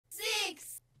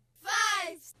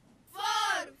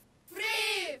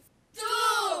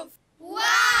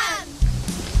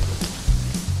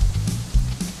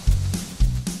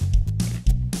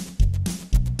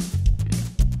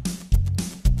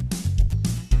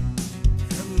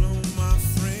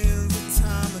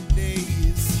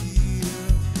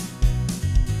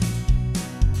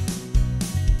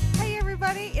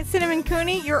I'm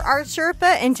Cooney, your art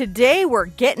Sherpa, and today we're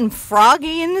getting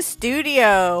froggy in the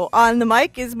studio. On the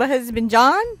mic is my husband,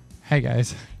 John. Hey,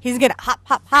 guys. He's going to hop,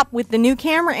 hop, hop with the new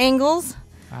camera angles.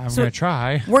 I'm going to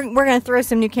try. We're going to throw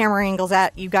some new camera angles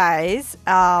at you guys.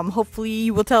 Hopefully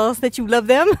you will tell us that you love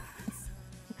them.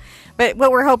 But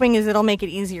what we're hoping is it'll make it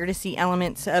easier to see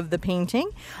elements of the painting.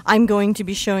 I'm going to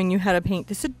be showing you how to paint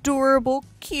this adorable,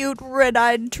 cute,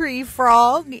 red-eyed tree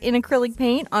frog in acrylic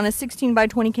paint on a 16 by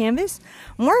 20 canvas.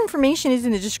 More information is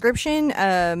in the description.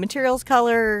 Materials,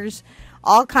 colors,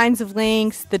 all kinds of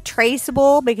links. The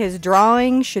traceable, because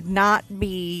drawing should not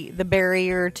be the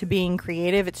barrier to being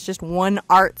creative. It's just one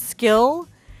art skill.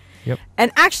 Yep.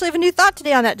 And actually I have a new thought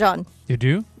today on that, John. You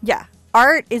do? Yeah.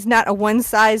 Art is not a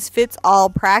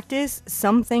one-size-fits-all practice.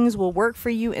 Some things will work for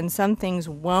you and some things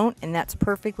won't, and that's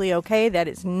perfectly okay. That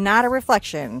is not a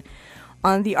reflection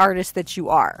on the artist that you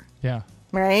are. Yeah.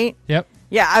 Right? Yep.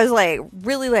 Yeah, I was like,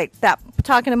 really like that,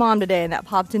 talking to Mom today, and that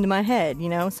popped into my head. You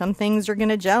know, some things are going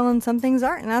to gel and some things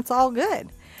aren't, and that's all good.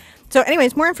 So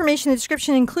anyways, more information in the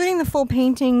description, including the full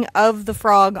painting of the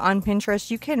frog on Pinterest.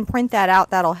 You can print that out.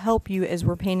 That'll help you as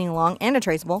we're painting along, and a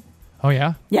traceable. Oh,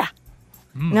 yeah? Yeah.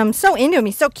 And I'm so into him.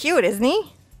 He's so cute, isn't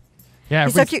he? Yeah.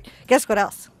 He's so cute. Guess what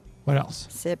else? What else?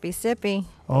 Sippy, sippy.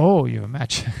 Oh, you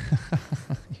imagine.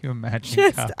 You imagine.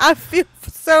 Just, I feel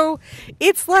so.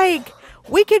 It's like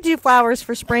we could do flowers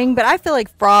for spring, but I feel like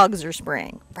frogs are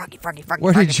spring. Froggy, froggy, froggy,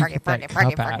 Where froggy, did you froggy, get froggy, that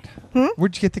froggy, cup froggy. at?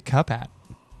 Where'd you get the cup at?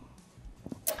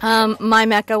 My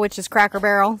Mecca, which is Cracker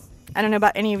Barrel. I don't know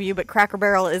about any of you, but Cracker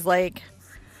Barrel is like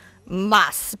my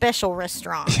special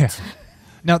restaurant. Yeah.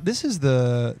 Now this is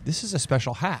a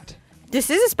special hat. This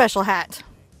is a special hat.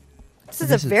 This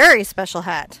is a very special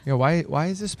hat. Yeah. Why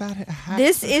is this bad hat?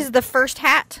 This is the first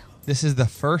hat. This is the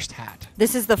first hat.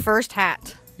 This is the first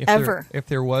hat ever. If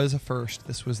there was a first,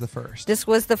 this was the first. This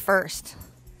was the first.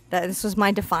 This was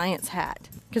my Defiance hat.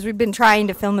 Because we've been trying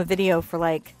to film a video for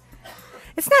like,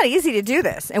 it's not easy to do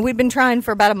this. And we've been trying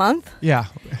for about a month. Yeah.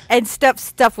 And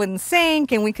stuff wouldn't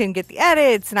sync and we couldn't get the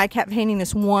edits. And I kept painting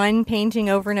this one painting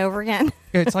over and over again.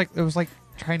 It was like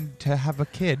trying to have a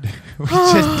kid. We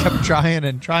just kept trying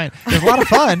and trying. It was a lot of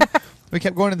fun. We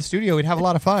kept going to the studio. We'd have a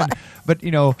lot of fun. But,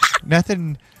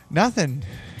 nothing. That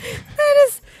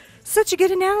is such a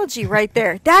good analogy right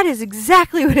there. That is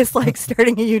exactly what it's like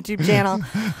starting a YouTube channel.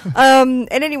 And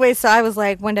anyway, so I was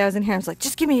like, one day I was in here, I was like,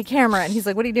 just give me a camera. And he's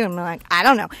like, what are you doing? And I'm like, I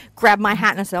don't know. Grab my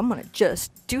hat and I said, I'm going to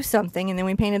just do something. And then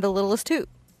we painted the littlest hoop.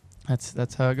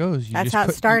 That's how it goes. That's how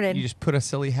it started. You just put a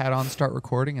silly hat on, start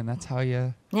recording, and that's how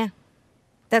you... Yeah.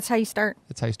 That's how you start.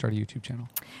 That's how you start a YouTube channel.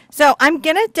 So I'm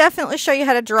going to definitely show you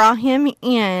how to draw him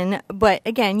in. But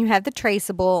again, you have the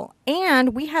traceable.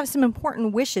 And we have some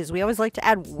important wishes. We always like to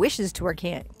add wishes to our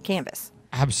canvas.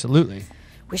 Absolutely.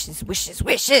 Wishes, wishes,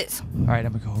 wishes. All right,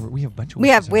 I'm going to go over. We have a bunch of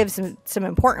wishes. We have some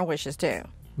important wishes too.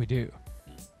 We do.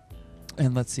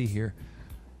 And let's see here.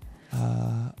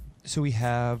 So we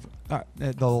have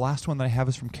the last one that I have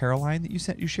is from Caroline that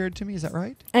you shared to me. Is that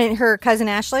right? And her cousin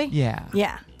Ashley? Yeah.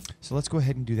 Yeah. So let's go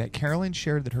ahead and do that. Caroline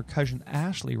shared that her cousin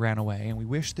Ashley ran away, and we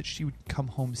wish that she would come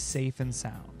home safe and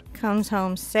sound. Comes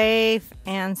home safe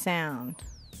and sound.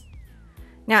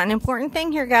 Now, an important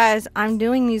thing here, guys, I'm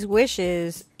doing these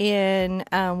wishes in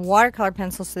watercolor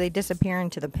pencils so they disappear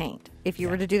into the paint. If you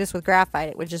were to do this with graphite,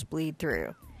 it would just bleed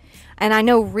through. And I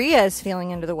know Rhea is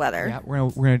feeling under the weather. Yeah,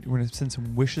 we're gonna send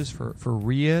some wishes for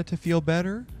Rhea to feel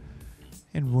better,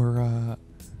 and we're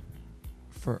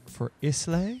for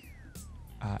Islay.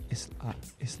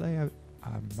 Islay,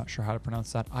 I'm not sure how to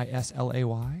pronounce that. Islay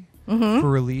for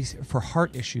release for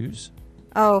heart issues.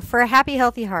 Oh, for a happy,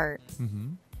 healthy heart.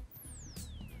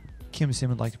 Kim Sim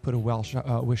would like to put a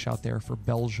wish out there for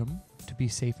Belgium to be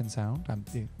safe and sound.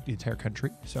 The entire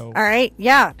country. So all right,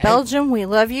 yeah, hey. Belgium, we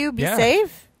love you. Be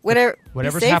safe. Whatever's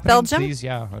be safe, happening, Belgium. Please.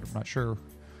 Yeah, I'm not sure.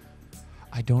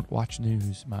 I don't watch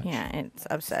news much. Yeah, it's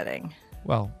upsetting.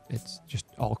 Well, it's just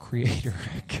all creator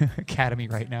academy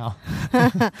right now.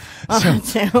 Well,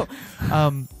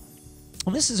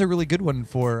 this is a really good one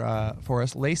for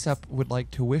us. Lace Up would like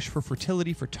to wish for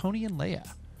fertility for Tony and Leia.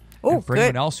 Oh, for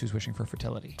anyone else who's wishing for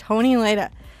fertility. Tony and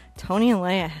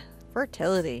Leia,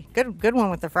 fertility. Good one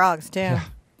with the frogs too. Yeah.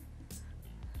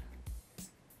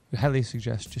 I highly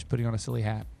suggest just putting on a silly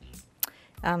hat.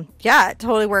 Yeah, it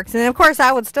totally works. And of course,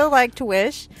 I would still like to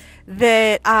wish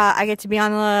that I get to be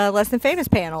on the Less Than Famous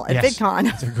panel at VidCon.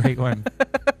 That's a great one.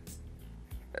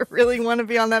 I really want to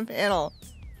be on that panel.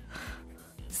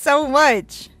 So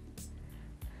much.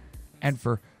 And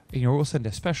we'll send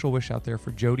a special wish out there for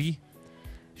Jody.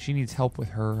 She needs help with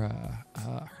her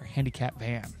handicap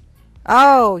van.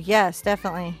 Oh, yes,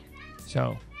 definitely.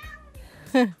 So,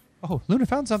 oh, Luna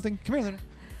found something. Come here, Luna.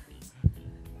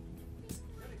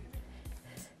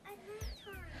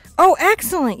 Oh,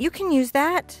 excellent. You can use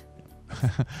that.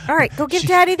 All right, go give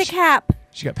Daddy the cap.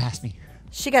 She got past me.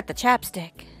 She got the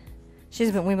chapstick.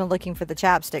 We've been looking for the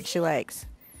chapstick she likes.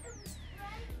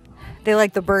 They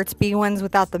like the Burt's Bee ones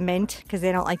without the mint because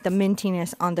they don't like the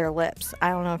mintiness on their lips. I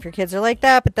don't know if your kids are like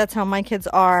that, but that's how my kids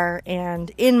are.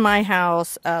 And in my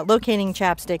house, locating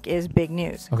chapstick is big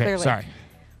news. Okay, clearly. sorry.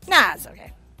 Nah, it's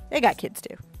okay. They got kids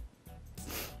too.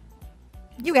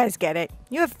 You guys get it.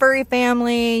 You have furry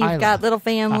family. You've got little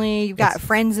family. You've got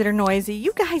friends that are noisy.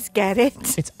 You guys get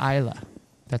it. It's Isla.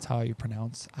 That's how you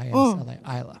pronounce Isla.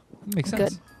 Isla. Makes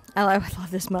sense. Good. I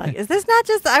love this mug. Is this not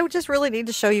just... I would just really need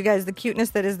to show you guys the cuteness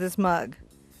that is this mug.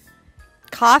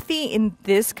 Coffee in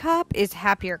this cup is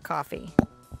happier coffee.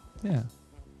 Yeah.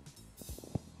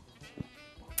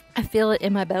 I feel it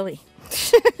in my belly.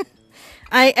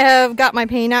 I have got my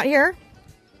paint out here.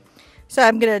 So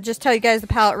I'm going to just tell you guys the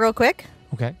palette real quick.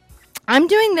 Okay. I'm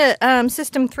doing the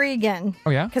System 3 again. Oh,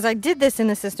 yeah? Because I did this in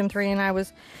the System 3 and I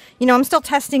was... I'm still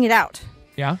testing it out.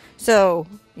 Yeah? So...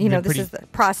 this is the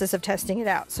process of testing it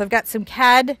out. So I've got some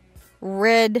Cad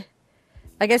Red.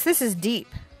 I guess this is deep.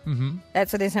 Mm-hmm.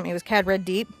 That's what they sent me, was Cad Red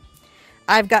Deep.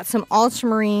 I've got some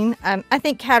Ultramarine. I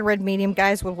think Cad Red Medium,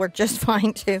 guys, would work just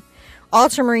fine, too.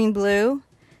 Ultramarine Blue,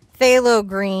 Phthalo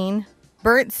Green,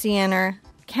 Burnt Sienna,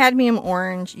 Cadmium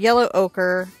Orange, Yellow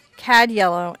Ochre, Cad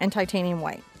Yellow, and Titanium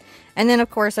White. And then,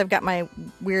 of course, I've got my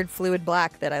weird fluid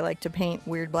black that I like to paint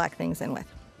weird black things in with.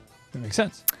 That makes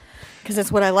sense. Because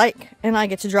that's what I like. And I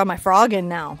get to draw my frog in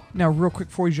now. Now, real quick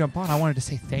before we jump on, I wanted to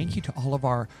say thank you to all of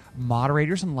our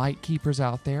moderators and light keepers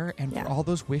out there, and for all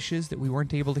those wishes that we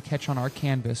weren't able to catch on our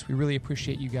canvas. We really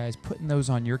appreciate you guys putting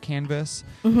those on your canvas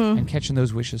and catching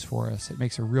those wishes for us. It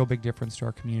makes a real big difference to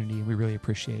our community, and we really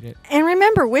appreciate it. And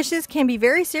remember, wishes can be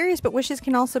very serious, but wishes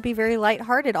can also be very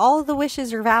lighthearted. All of the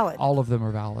wishes are valid. All of them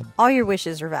are valid. All your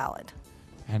wishes are valid.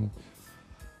 And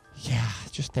yeah,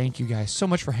 just thank you guys so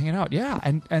much for hanging out. Yeah,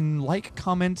 and like,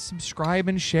 comment, subscribe,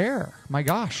 and share. My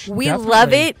gosh. We definitely.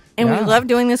 love it, and we love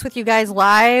doing this with you guys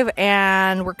live,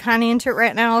 and we're kind of into it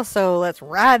right now, so let's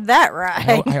ride that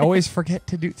ride. I always forget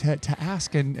to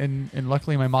ask, and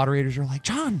luckily my moderators are like,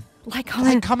 John,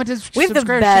 comment, we have the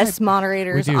best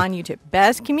moderators on YouTube.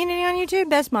 Best community on YouTube,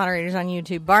 best moderators on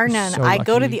YouTube, bar none. So I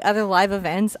go to lucky. the other live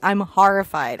events, I'm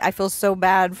horrified. I feel so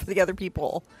bad for the other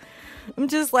people. I'm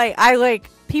just like, I like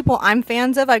people I'm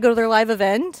fans of. I go to their live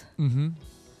event. Mm-hmm.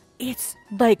 It's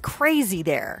like crazy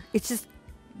there. It's just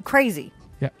crazy.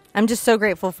 Yeah. I'm just so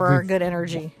grateful for our good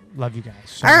energy. Love you guys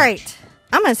so All much. right.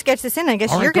 I'm going to sketch this in. I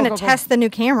guess you're going to test the new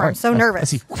camera. I'm so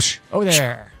nervous. Let's see. Whoosh. Oh,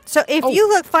 there. So if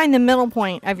you find the middle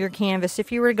point of your canvas,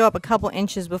 if you were to go up a couple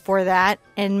inches before that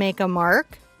and make a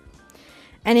mark,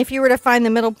 and if you were to find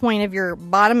the middle point of your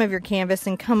bottom of your canvas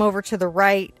and come over to the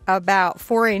right about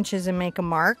 4 inches and make a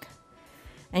mark,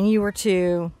 and you were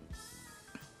to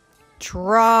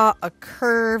draw a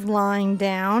curved line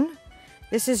down,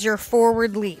 this is your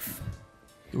forward leaf.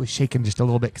 It was shaking just a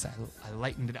little bit because I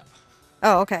lightened it up.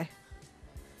 Oh, okay.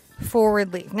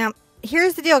 Forward leaf. Now,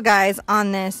 here's the deal, guys,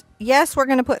 on this. Yes, we're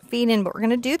going to put feet in, but we're going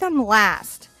to do them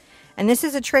last. And this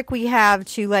is a trick we have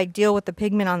to deal with the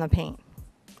pigment on the paint.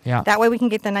 Yeah. That way we can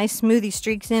get the nice smoothie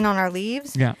streaks in on our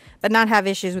leaves, but not have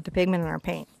issues with the pigment in our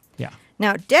paint. Yeah.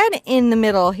 Now, dead in the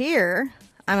middle here,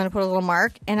 I'm going to put a little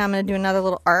mark, and I'm going to do another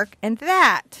little arc, and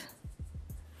that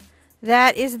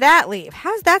is that leaf.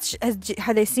 How's that?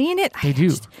 Are they seeing it? They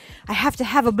do. I have to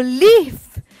have a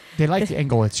belief. They like the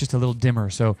angle. It's just a little dimmer.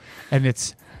 So, and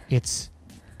it's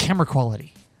camera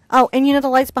quality. Oh, and the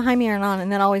lights behind me aren't on,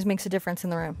 and that always makes a difference in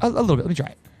the room. A little bit. Let me try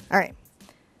it. All right.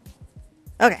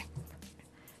 Okay.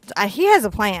 He has a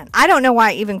plan. I don't know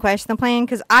why I even question the plan,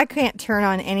 because I can't turn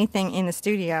on anything in the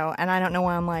studio, and I don't know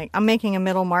why I'm making a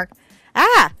middle mark.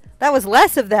 Ah, that was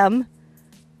less of them.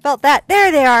 Felt that.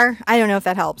 There they are. I don't know if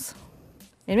that helps.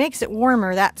 It makes it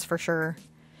warmer, that's for sure.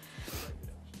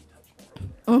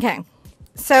 Okay.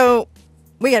 So,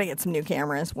 we got to get some new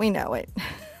cameras. We know it.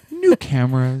 New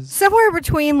cameras. Somewhere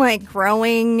between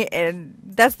growing, and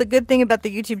that's the good thing about the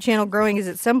YouTube channel growing, is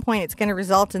at some point it's going to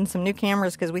result in some new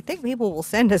cameras because we think people will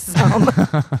send us some.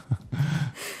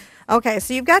 Okay,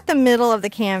 so you've got the middle of the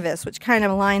canvas, which kind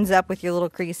of lines up with your little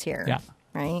crease here. Yeah.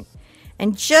 Right?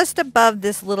 And just above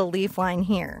this little leaf line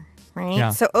here, right?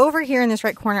 Yeah. So over here in this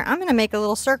right corner, I'm going to make a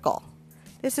little circle.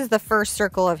 This is the first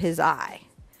circle of his eye.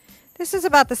 This is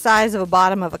about the size of a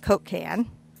bottom of a Coke can.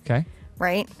 Okay.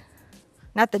 Right?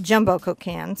 Not the jumbo Coke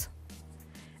cans.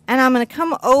 And I'm going to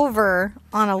come over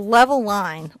on a level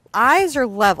line. Eyes are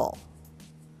level.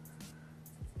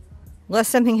 Unless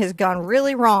something has gone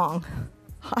really wrong,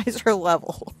 eyes are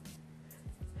level.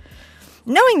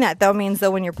 Knowing that, though, means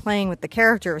that when you're playing with the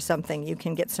character of something, you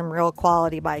can get some real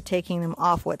quality by taking them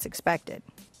off what's expected.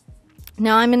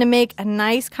 Now I'm going to make a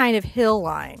nice kind of hill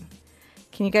line.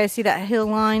 Can you guys see that hill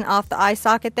line off the eye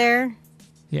socket there?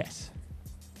 Yes.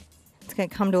 It's going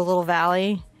to come to a little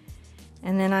valley.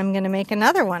 And then I'm going to make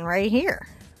another one right here.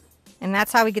 And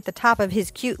that's how we get the top of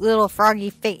his cute little froggy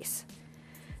face.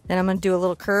 Then I'm going to do a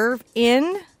little curve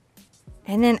in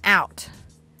and then out.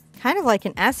 Kind of like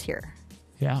an S here.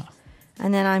 Yeah.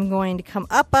 And then I'm going to come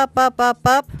up, up, up, up,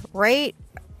 up, right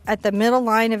at the middle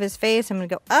line of his face. I'm going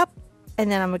to go up,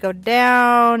 and then I'm going to go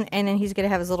down, and then he's going to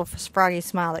have his little froggy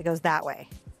smile that goes that way.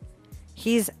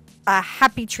 He's a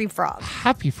happy tree frog.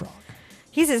 Happy frog.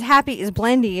 He's as happy as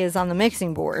Blendy is on the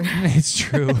mixing board. It's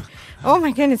true. Oh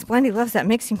my goodness, Blendy loves that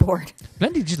mixing board.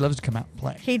 Blendy just loves to come out and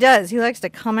play. He does. He likes to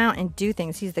come out and do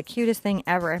things. He's the cutest thing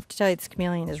ever. I have to tell you, this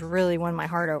chameleon has really won my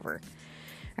heart over.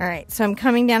 All right, so I'm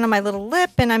coming down on my little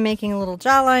lip, and I'm making a little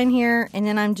jawline here, and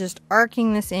then I'm just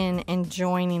arcing this in and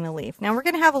joining the leaf. Now we're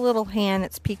going to have a little hand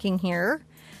that's peeking here.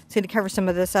 It's going to cover some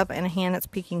of this up, and a hand that's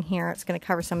peeking here. It's going to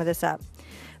cover some of this up.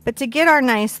 But to get our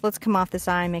nice, let's come off this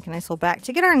eye and make a nice little back.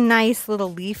 To get our nice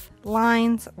little leaf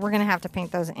lines, we're going to have to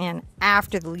paint those in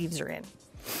after the leaves are in.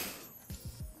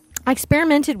 I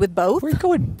experimented with both. Where are you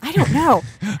going? I don't know.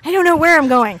 I don't know where I'm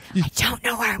going. I don't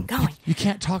know where I'm going. You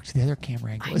can't talk to the other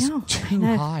camera angle. I know. It's too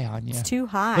high on you. It's too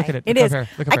high. Look at it. It Look is. up here.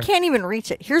 Look up I here. can't even reach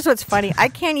it. Here's what's funny. I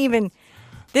can't even.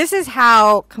 This is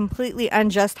how completely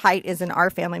unjust height is in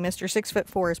our family. Mr.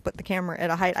 6'4" has put the camera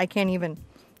at a height I can't even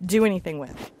do anything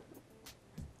with.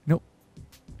 Nope.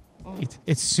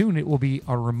 It's soon. It will be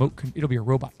a remote. It'll be a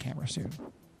robot camera soon.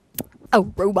 A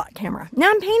robot camera. Now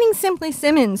I'm painting Simply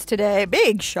Simmons today.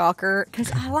 Big shocker, because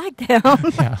I like them.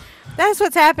 Yeah. That's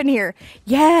what's happened here.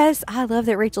 Yes, I love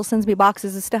that Rachel sends me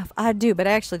boxes of stuff. I do, but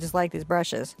I actually just like these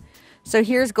brushes. So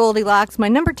here's Goldilocks, my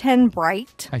number 10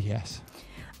 Bright. Yes.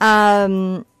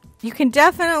 You can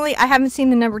definitely, I haven't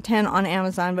seen the number 10 on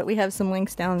Amazon, but we have some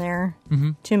links down there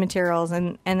to materials,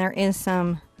 and there is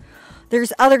some,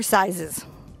 there's other sizes.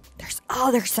 There's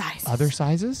other sizes. Other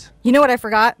sizes? You know what I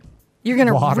forgot? You're going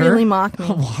to really mock me.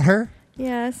 Water?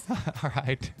 Yes. All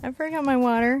right. I forgot my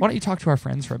water. Why don't you talk to our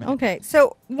friends for a minute? Okay.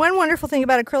 So one wonderful thing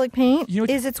about acrylic paint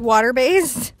is it's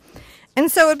water-based.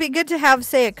 And so it'd be good to have,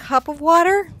 say, a cup of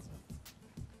water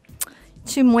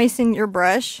to moisten your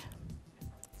brush.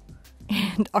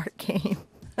 And art game.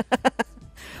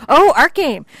 Oh, art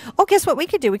game. Oh, guess what we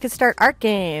could do? We could start art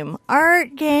game.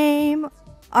 Art game.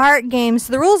 Art game.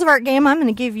 So the rules of art game, I'm going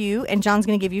to give you, and John's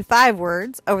going to give you 5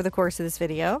 words over the course of this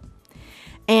video.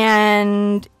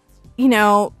 And, you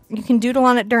know, you can doodle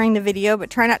on it during the video, but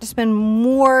try not to spend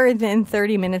more than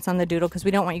 30 minutes on the doodle, because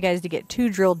we don't want you guys to get too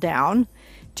drilled down,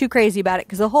 too crazy about it,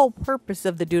 because the whole purpose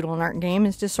of the doodle and art game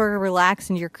is to sort of relax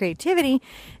into your creativity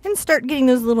and start getting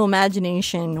those little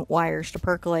imagination wires to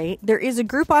percolate. There is a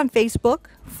group on Facebook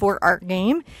for art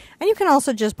game, and you can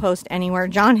also just post anywhere.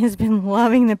 John has been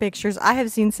loving the pictures. I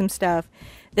have seen some stuff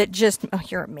that just, oh,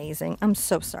 you're amazing. I'm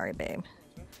so sorry, babe.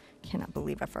 Cannot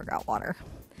believe I forgot water.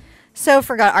 So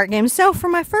forgot art game. So for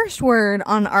my first word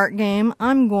on art game,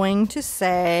 I'm going to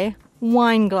say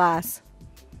wine glass.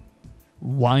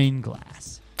 Wine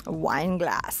glass. A wine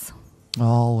glass.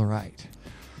 All right.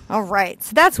 All right.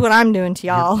 So that's what I'm doing to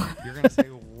y'all. You're going to say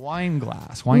wine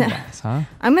glass. Wine glass, huh?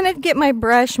 I'm going to get my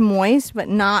brush moist, but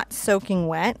not soaking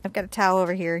wet. I've got a towel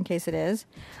over here in case it is.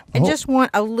 I just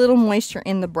want a little moisture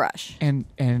in the brush. And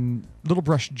Little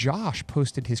Brush Josh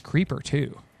posted his creeper,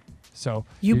 too. So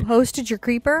you posted your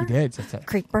creeper? He did. That's it.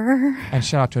 Creeper. And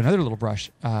shout out to another Little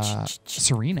Brush,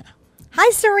 Serena.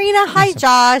 Hi, Serena. Hi,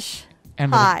 Josh.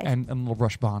 And Hi. And Little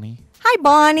Brush Bonnie. Hi,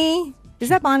 Bonnie. Is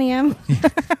that Bonnie M?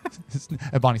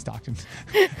 Bonnie Stockton.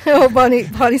 Oh,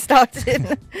 Bonnie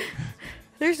Stockton.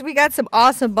 We got some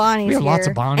awesome Bonnies here. We have lots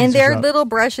of Bonnies. And they're little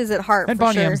brushes at heart, and for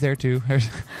Bonnie sure. M's there, too.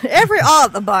 All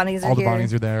the Bonnies are all the here.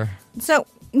 Bonnies are there. So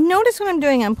notice what I'm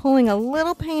doing. I'm pulling a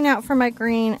little paint out from my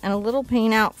green and a little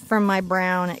paint out from my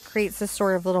brown. It creates this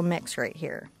sort of little mix right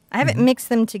here. I haven't mixed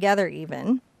them together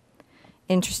even,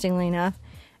 interestingly enough.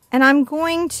 And I'm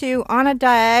going to, on a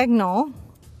diagonal,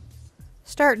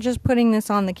 start just putting this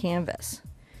on the canvas.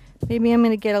 Maybe I'm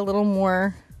going to get a little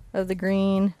more of the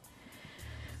green,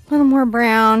 a little more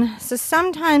brown. So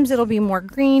sometimes it'll be more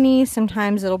greeny,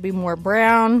 sometimes it'll be more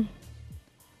brown.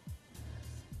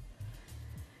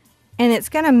 And it's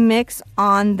going to mix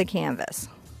on the canvas.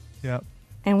 Yep.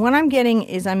 And what I'm getting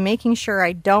is I'm making sure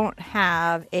I don't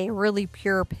have a really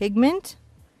pure pigment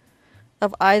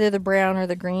of either the brown or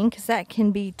the green, because that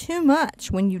can be too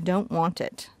much when you don't want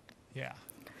it. Yeah.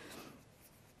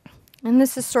 And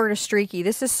this is sort of streaky.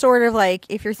 This is sort of like,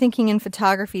 if you're thinking in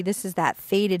photography, this is that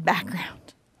faded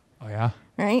background. Oh, yeah?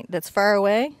 Right? That's far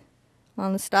away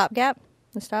on the stop gap.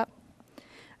 The stop.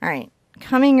 All right.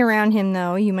 Coming around him,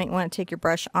 though, you might want to take your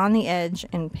brush on the edge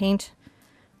and paint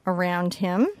around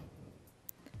him.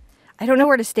 I don't know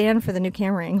where to stand for the new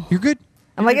camera angle. You're good.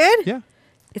 Am I good? Yeah.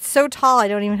 It's so tall, I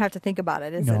don't even have to think about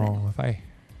it, isn't it? No,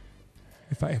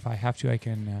 if I have to, I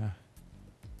can.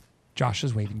 Josh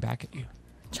is waving back at you.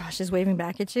 Josh is waving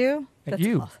back at you? At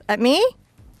you. Awesome. At me?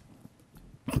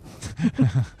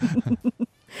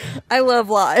 I love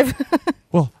live.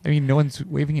 Well, I mean, no one's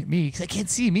waving at me because I can't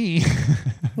see me.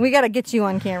 We got to get you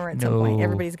on camera at some point.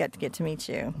 Everybody's got to get to meet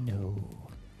you. No.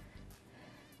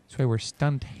 That's why we're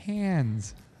stunned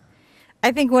hands.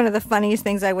 I think one of the funniest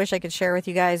things I wish I could share with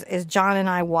you guys is John and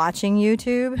I watching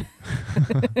YouTube.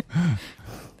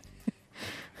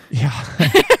 Yeah.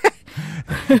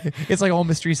 It's like all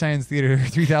Mystery Science Theater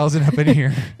 3000 up in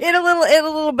here. It a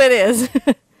little bit is.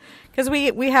 Because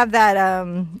we have that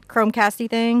Chromecasty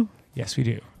thing. Yes, we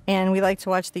do. And we like to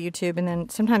watch the YouTube, and then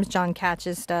sometimes John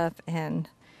catches stuff, and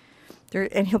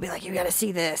he'll be like, "You got to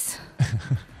see this,"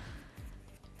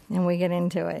 and we get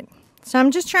into it. So I'm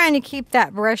just trying to keep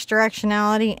that brush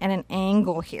directionality and an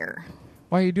angle here.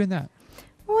 Why are you doing that?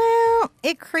 Well,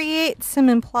 it creates some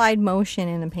implied motion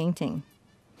in a painting.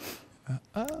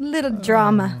 Little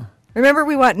drama. Remember,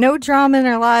 we want no drama in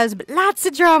our lives, but lots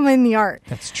of drama in the art.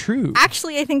 That's true.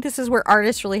 Actually, I think this is where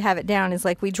artists really have it down, is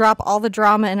like we drop all the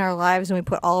drama in our lives and we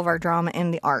put all of our drama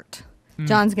in the art.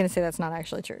 John's going to say that's not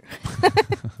actually true.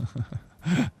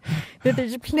 That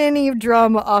there's plenty of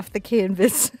drama off the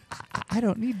canvas. I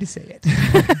don't need to say it.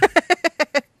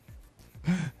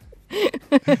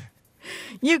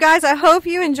 You guys, I hope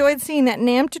you enjoyed seeing that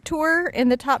NAMTA tour in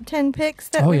the top 10 picks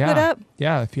that we put up.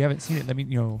 Yeah, if you haven't seen it, I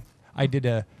mean, I did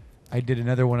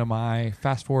another one of my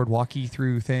fast forward walkie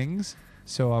through things.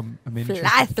 So I'm interested.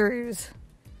 Fly-throughs.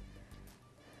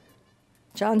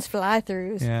 John's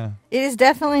fly-throughs. Yeah. It is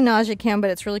definitely nausea cam,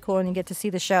 but it's really cool when you get to see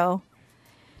the show.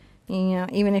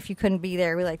 Even if you couldn't be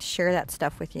there, we like to share that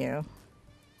stuff with you.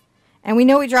 And we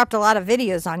know we dropped a lot of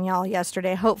videos on y'all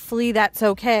yesterday. Hopefully that's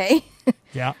okay.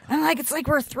 Yeah. It's like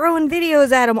we're throwing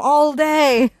videos at them all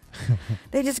day.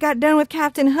 They just got done with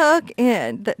Captain Hook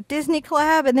and the Disney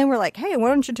collab, and then we're like, hey, why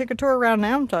don't you take a tour around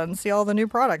NAMTA and see all the new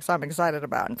products I'm excited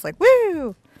about? And it's like,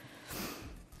 woo!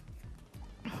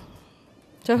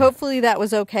 So hopefully that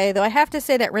was okay, though I have to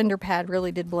say that render pad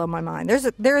really did blow my mind.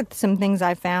 There are some things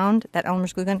I found, that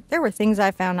Elmer's glue gun, there were things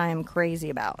I found I am crazy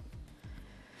about.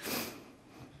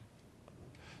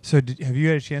 So have you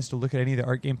had a chance to look at any of the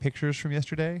art game pictures from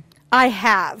yesterday? I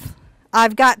have.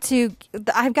 I'm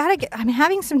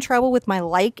having some trouble with my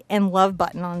like and love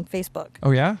button on Facebook.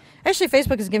 Oh, yeah? Actually,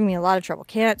 Facebook is giving me a lot of trouble.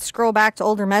 Can't scroll back to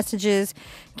older messages.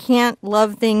 Can't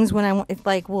love things when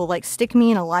will stick me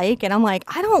in a like. And I'm like,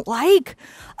 I don't like.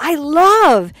 I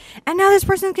love. And now this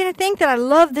person's going to think that I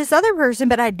love this other person,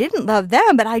 but I didn't love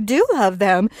them, but I do love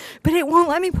them. But it won't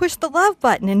let me push the love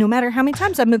button. And no matter how many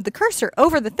times I move the cursor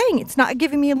over the thing, it's not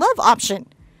giving me a love option.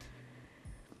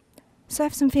 So I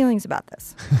have some feelings about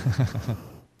this.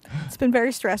 It's been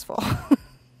very stressful.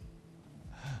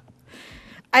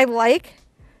 I like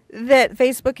that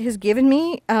Facebook has given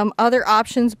me other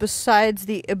options besides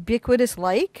the ubiquitous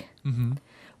like. Mm-hmm.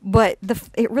 But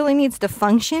it really needs to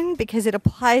function because it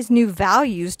applies new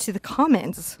values to the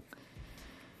comments.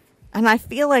 And I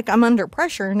feel like I'm under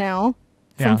pressure now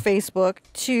from Facebook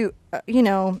to,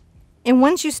 and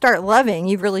once you start loving,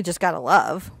 you've really just got to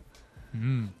love.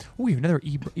 Mm. Oh, we have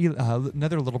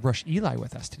another little brush Eli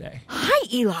with us today. Hi,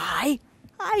 Eli.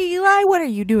 Hi, Eli. What are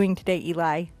you doing today,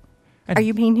 Eli? Are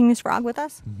you painting this frog with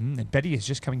us? Mm-hmm. And Betty is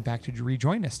just coming back to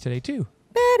rejoin us today, too.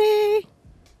 Betty.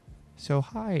 So,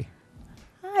 hi.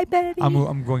 Hi, Betty.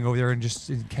 I'm going over there and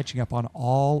just catching up on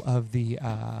all of the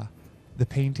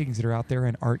paintings that are out there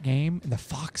in Art Game. And the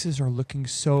foxes are looking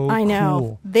so cool. I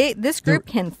know. This group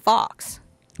can fox.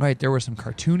 Right, there were some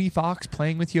cartoony fox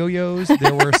playing with yo-yos.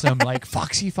 There were some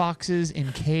foxy foxes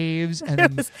in caves, and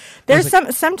there's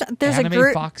a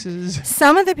group foxes.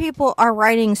 Some of the people are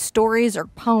writing stories or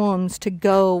poems to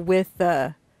go with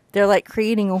the. They're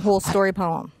creating a whole story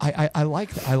poem. I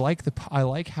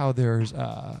like how there's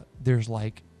a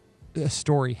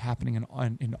story happening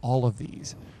in all of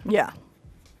these. Yeah,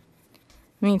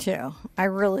 me too. I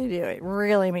really do. It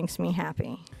really makes me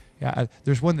happy. Yeah,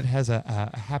 there's one that has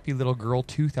a happy little girl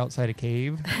tooth outside a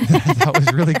cave. That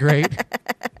was really great.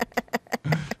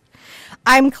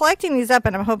 I'm collecting these up,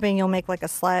 and I'm hoping you'll make a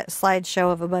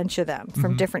slideshow of a bunch of them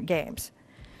from different games.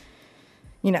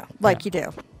 You do. Like you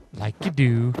do.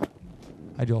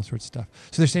 I do all sorts of stuff.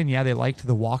 So they're saying, they liked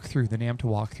the walkthrough, the NAMTA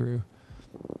walkthrough.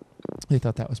 They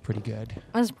thought that was pretty good. It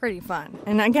was pretty fun.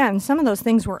 And again, some of those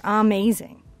things were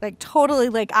amazing. Like totally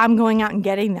like I'm going out and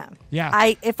getting them.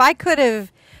 Yeah. If I could have,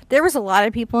 there was a lot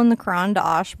of people in the Cron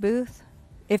d'Osh booth.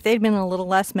 If they'd been a little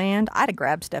less manned, I'd have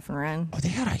grabbed stuff and run. Oh, they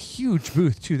had a huge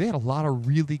booth too. They had a lot of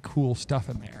really cool stuff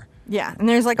in there. Yeah, and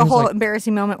there's like a whole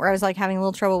embarrassing moment where I was like having a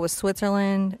little trouble with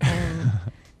Switzerland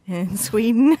and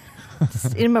Sweden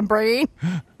just in my brain.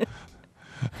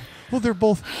 Well, they're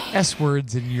both S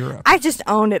words in Europe. I just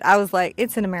owned it. I was like,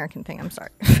 it's an American thing. I'm sorry.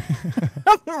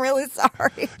 I'm really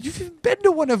sorry. You've been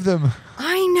to one of them.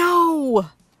 I know.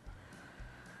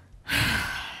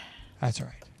 That's all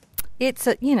right. It's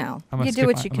a, you know, you do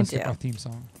what you can do. Our theme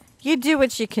song. You do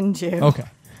what you can do. Okay.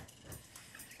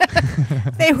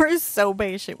 They were so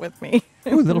patient with me.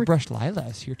 Ooh, little brushed Lila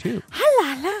is here too.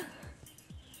 Hi, Lila.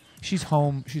 She's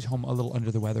home. She's home a little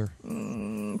under the weather.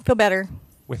 Feel better.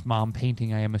 With Mom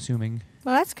painting, I am assuming.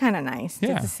 Well, that's kind of nice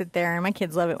to sit there. And my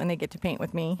kids love it when they get to paint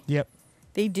with me. Yep.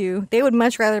 They do. They would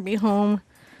much rather be home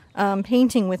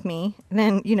painting with me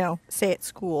than, you know, say at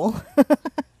school.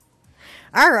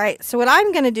 All right. So what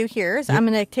I'm going to do here is I'm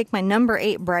going to take my number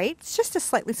 8 bright. It's just a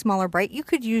slightly smaller bright. You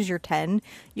could use your 10.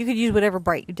 You could use whatever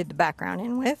bright you did the background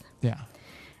in with. Yeah.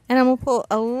 And I'm going to pull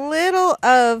a little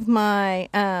of my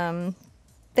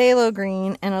phthalo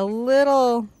green and a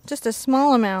little, just a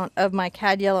small amount of my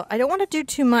cad yellow. I don't want to do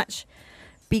too much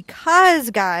because,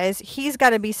 guys, he's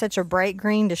got to be such a bright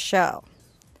green to show.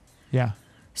 Yeah.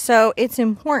 So it's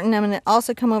important. I'm going to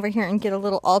also come over here and get a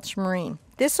little ultramarine.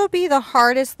 This will be the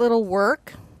hardest little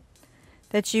work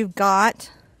that you've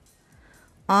got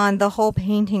on the whole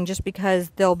painting just because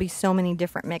there'll be so many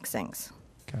different mixings.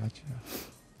 Gotcha.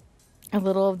 A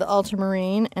little of the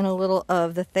ultramarine and a little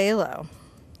of the phthalo.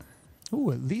 Ooh,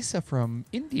 Lisa from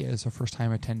India is her first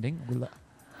time attending.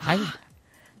 Hi.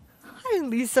 Hi,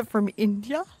 Lisa from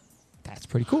India. That's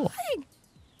pretty cool. Hi.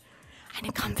 I'm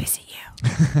going to come visit you.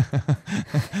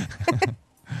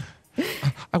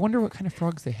 I wonder what kind of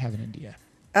frogs they have in India.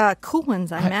 Cool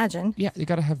ones, I imagine. Yeah, they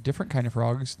got to have different kind of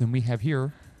frogs than we have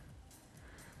here.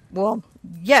 Well,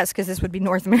 yes, because this would be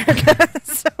North America.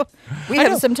 So we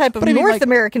have some type of North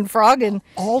American frog. And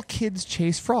all kids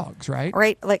chase frogs, right?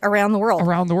 Right, like around the world.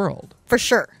 Around the world. For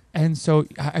sure. And so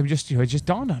I'm just, it just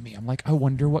dawned on me. I'm like, I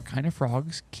wonder what kind of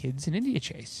frogs kids in India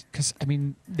chase. Because, I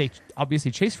mean, they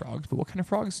obviously chase frogs, but what kind of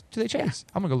frogs do they chase?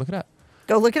 I'm going to go look it up.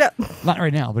 Go look it up. Not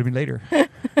right now, but I mean later.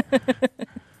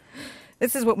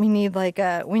 This is what we need. Like,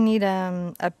 we need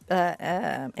intern.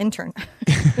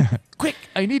 Quick!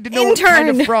 I need to know what kind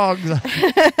of frogs.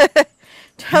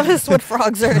 Tell us what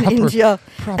frogs are in India,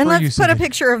 and let's put a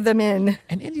picture of them in.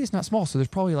 And India's not small, so there's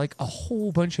probably like a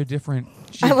whole bunch of different.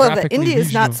 I love that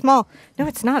India's not small. No,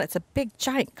 it's not. It's a big,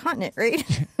 giant continent,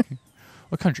 right?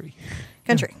 A country.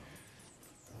 Country.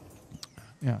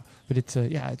 Yeah, but it's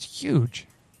it's huge.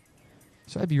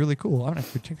 So that'd be really cool. I'm gonna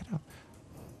have to check it out.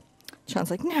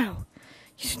 Sean's like, no,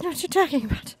 you don't know what you're talking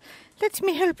about. Let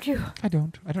me help you. I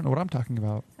don't know what I'm talking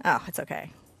about. Oh, it's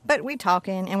okay. But we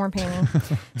talking and we're painting.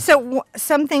 So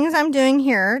some things I'm doing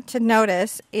here to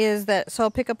notice is that, so I'll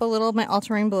pick up a little of my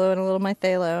ultramarine blue and a little of my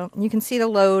phthalo. You can see the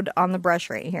load on the brush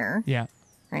right here. Yeah.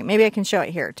 Right. Maybe I can show it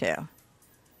here too.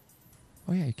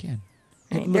 Oh yeah, you can.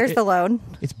 Right, there's the load.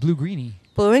 It's blue-greeny.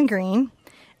 Blue and green.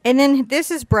 And then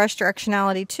this is brush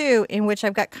directionality too, in which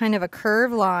I've got kind of a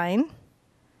curved line.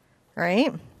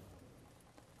 Right?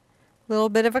 Little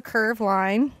bit of a curved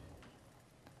line.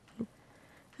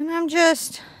 And I'm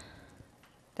just,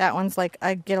 that one's like,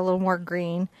 I get a little more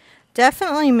green.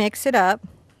 Definitely mix it up.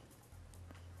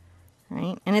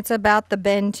 Right? And it's about the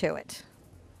bend to it.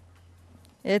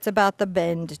 It's about the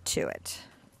bend to it.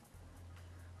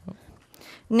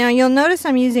 Now you'll notice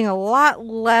I'm using a lot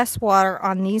less water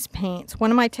on these paints.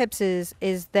 One of my tips is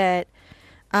that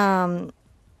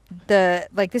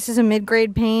this is a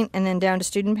mid-grade paint and then down to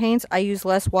student paints. I use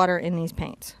less water in these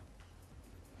paints.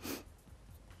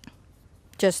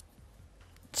 Just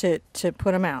to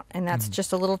put them out. And that's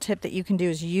just a little tip that you can do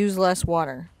is use less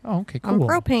water. Oh, okay, cool. On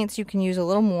pro paints, you can use a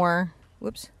little more.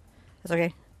 Whoops. That's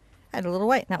okay. I had a little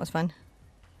white, and that was fun.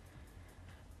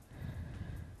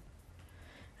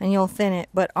 And you'll thin it.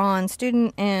 But on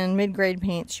student and mid-grade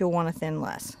paints, you'll want to thin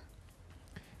less.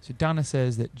 So Donna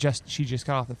says that she just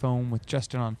got off the phone with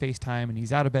Justin on FaceTime, and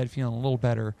he's out of bed feeling a little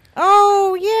better.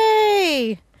 Oh,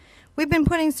 yay! We've been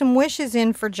putting some wishes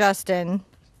in for Justin.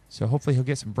 So hopefully he'll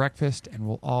get some breakfast, and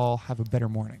we'll all have a better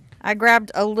morning. I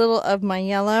grabbed a little of my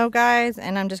yellow, guys,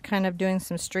 and I'm just kind of doing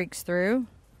some streaks through.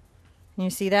 Can you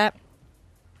see that?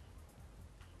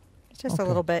 It's just a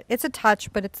little bit. It's a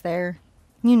touch, but it's there.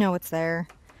 You know it's there.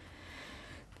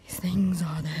 These things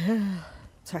are there.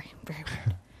 Sorry, very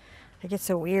weird. I get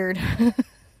so weird.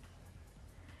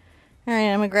 All right,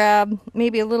 I'm going to grab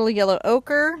maybe a little yellow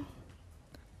ochre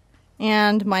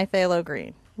and my phthalo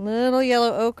green. Little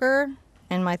yellow ochre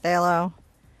and my phthalo.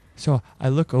 So I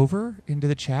look over into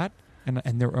the chat, and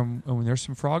there's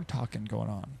some frog talking going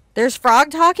on. There's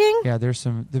frog talking? Yeah, there's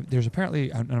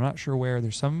apparently, I'm not sure where,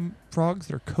 there's some frogs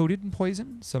that are coated in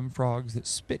poison, some frogs that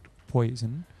spit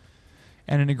poison,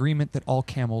 and an agreement that all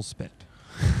camels spit.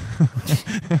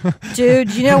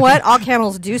 Dude, you know what? All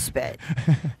camels do spit.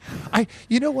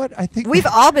 You know what? I think we've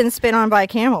all been spit on by a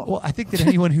camel. Well, I think that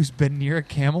anyone who's been near a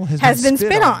camel has been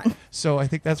spit on. So I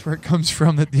think that's where it comes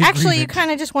from. That the Actually, you agreement.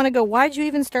 kind of just want to go, why'd you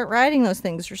even start riding those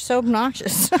things? You're so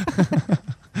obnoxious.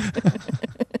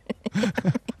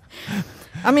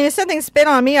 I mean, if something spit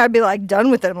on me, I'd be like,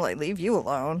 done with it. I'm like, leave you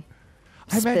alone.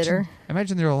 Spitter. I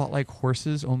imagine they're a lot like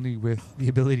horses, only with the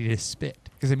ability to spit.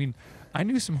 Because, I mean, I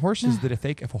knew some horses that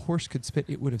if a horse could spit,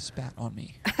 it would have spat on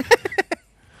me.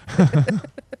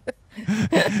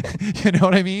 You know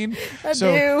what I mean? I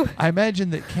do. I imagine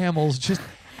that camels just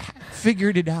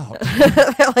figured it out.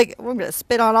 They're like, we're going to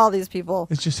spit on all these people.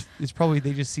 It's probably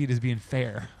they just see it as being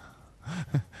fair.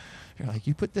 You're like,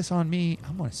 you put this on me,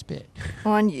 I'm going to spit.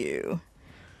 On you.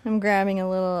 I'm grabbing a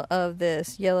little of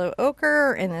this yellow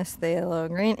ochre and this phthalo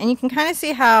green. And you can kind of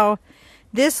see how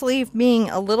this leaf being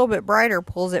a little bit brighter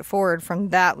pulls it forward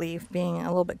from that leaf being a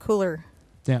little bit cooler.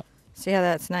 Yeah. See how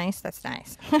that's nice? That's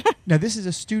nice. Now, this is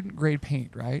a student grade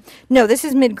paint, right? No, this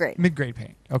is mid-grade. Mid-grade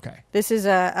paint. Okay. This is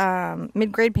a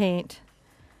mid-grade paint.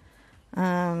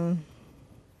 So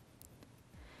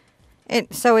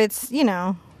it's, you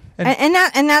know, and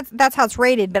that's how it's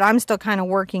rated, but I'm still kind of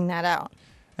working that out.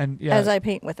 And yeah, as I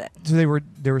paint with it. So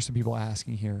there were some people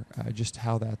asking here just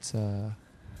how that's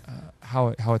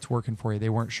how it's working for you. They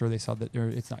weren't sure. They saw that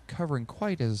it's not covering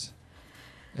quite as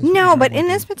no, but in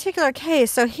this particular case,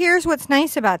 so here's what's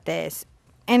nice about this,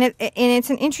 and it's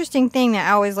an interesting thing that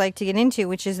I always like to get into,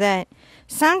 which is that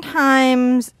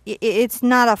sometimes it's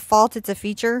not a fault; it's a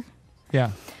feature.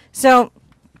 Yeah. So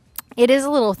it is a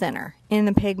little thinner in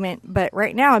the pigment, but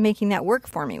right now I'm making that work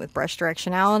for me with brush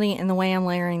directionality, and the way I'm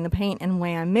layering the paint and the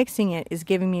way I'm mixing it is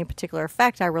giving me a particular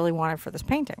effect I really wanted for this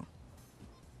painting,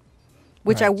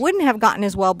 which right. I wouldn't have gotten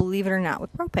as well, believe it or not,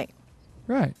 with Pro Paint.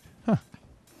 Right. Huh.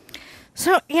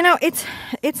 So, you know, it's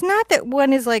not that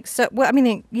one is like, so, well, I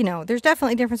mean, you know, there's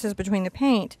definitely differences between the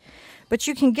paint, but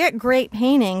you can get great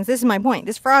paintings. This is my point.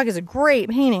 This frog is a great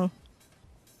painting.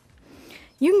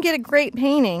 You can get a great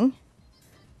painting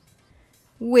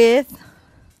with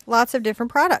lots of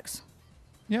different products.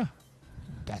 Yeah.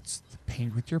 That's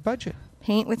paint with your budget.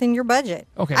 Paint within your budget.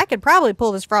 Okay. I could probably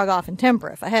pull this frog off in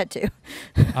tempera if I had to.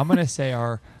 I'm going to say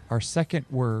our second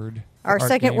word. Our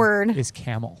second word is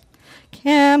camel.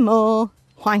 Camel.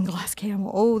 Wine glass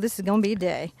camel. Oh, this is going to be a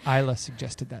day. Isla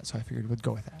suggested that, so I figured we'd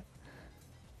go with that.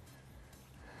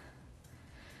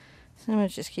 So I'm going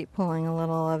to just keep pulling a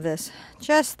little of this.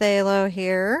 Just phthalo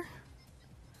here.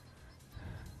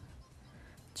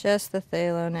 Just the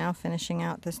phthalo now, finishing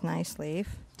out this nice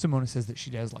leaf. Simona says that she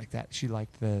does like that. She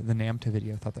liked the NAMTA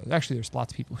video. Thought that actually there's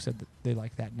lots of people who said that they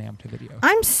like that NAMTA video.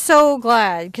 I'm so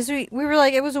glad because we were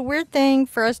like, it was a weird thing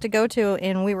for us to go to,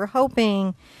 and we were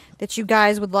hoping that you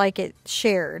guys would like it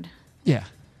shared. Yeah.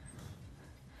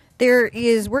 We're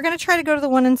going to try to go to the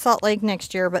one in Salt Lake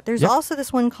next year, but there's also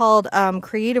this one called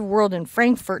Creative World in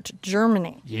Frankfurt,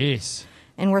 Germany. Yes.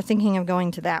 And we're thinking of going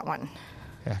to that one.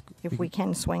 Yeah, if we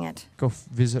can swing it. Go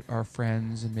visit our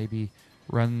friends and maybe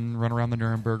run around the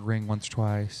Nuremberg ring once,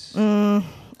 twice. Oh,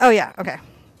 yeah. Okay.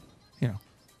 You know.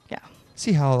 Yeah.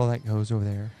 See how all that goes over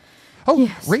there. Oh,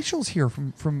 yes. Rachel's here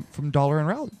from Daler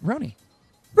and Rowney.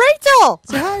 Rachel!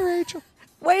 Say hi, Rachel.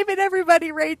 Wave at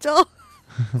everybody, Rachel.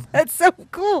 That's so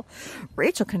cool.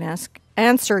 Rachel can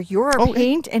answer your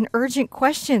paint and urgent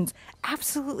questions.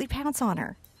 Absolutely pounce on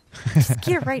her. Just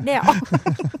get it right now.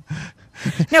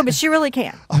 No, but she really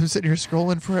can. I'm sitting here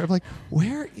scrolling for her. I'm like,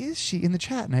 where is she in the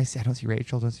chat? And I see, I don't see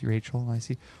Rachel. And I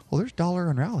see, well, there's Daler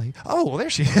and Rowney. Oh, well, there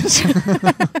she is.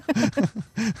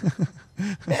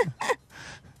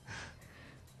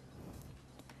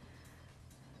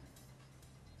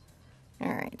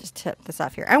 All right, just tip this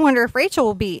off here. I wonder if Rachel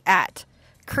will be at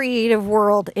Creative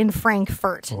World in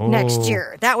Frankfurt next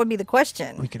year. That would be the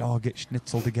question. We could all get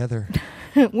schnitzel together.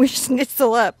 We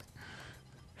schnitzel up.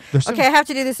 Okay, I have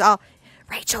to do this all.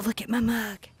 Rachel, look at my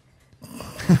mug.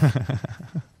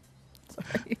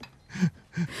 Sorry.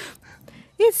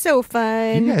 It's so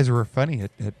fun. You guys were funny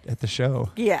at the show.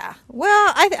 Yeah.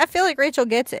 Well, I feel like Rachel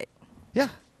gets it. Yeah.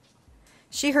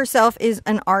 She herself is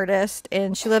an artist,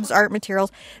 and she loves art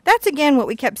materials. That's, again, what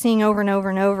we kept seeing over and over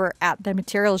and over at the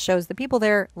materials shows. The people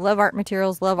there love art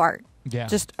materials, love art. Yeah.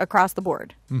 Just across the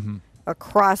board. Mm-hmm.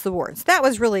 across the board. So that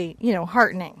was really,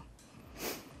 heartening.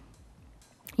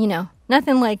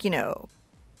 Nothing like,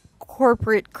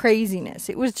 corporate craziness.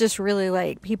 It was just really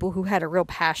like people who had a real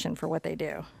passion for what they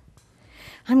do.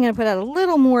 I'm going to put out a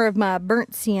little more of my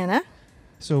burnt sienna.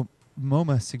 So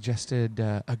MoMA suggested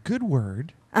a good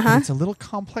word. And it's a little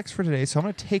complex for today, so I'm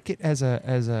going to take it as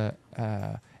a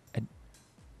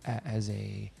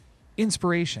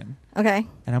inspiration. Okay.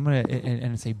 And I'm going to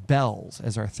and say bells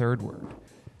as our third word,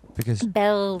 because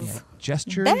bells.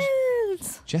 Gestures.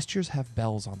 Bells. Gestures have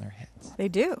bells on their heads. They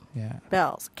do. Yeah.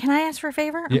 Bells. Can I ask for a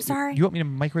favor? I'm sorry. You want me to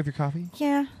microwave your coffee?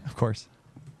 Yeah. Of course.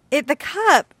 The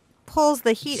cup pulls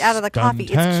the heat out of the coffee.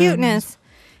 Its cuteness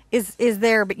is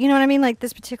there, but you know what I mean? Like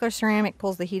this particular ceramic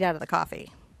pulls the heat out of the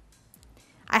coffee.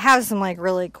 I have some like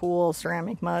really cool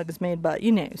ceramic mugs made by,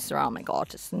 ceramic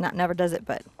artists. Never does it,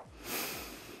 but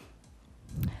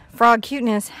frog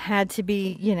cuteness had to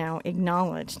be,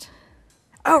 acknowledged.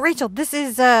 Oh, Rachel, this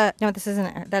is, no, this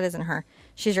isn't, that isn't her.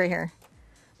 She's right here.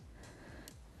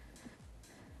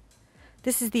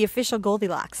 This is the official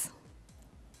Goldilocks.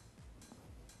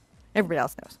 Everybody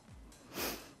else knows.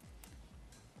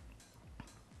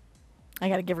 I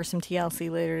got to give her some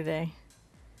TLC later today.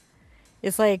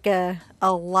 It's like a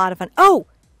lot of fun. Oh,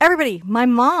 everybody, my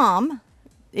mom,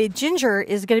 Ginger,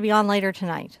 is going to be on later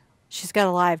tonight. She's got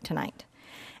a live tonight.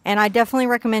 And I definitely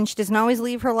recommend, she doesn't always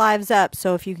leave her lives up.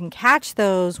 So if you can catch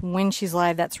those when she's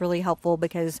live, that's really helpful,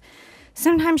 because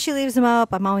sometimes she leaves them up.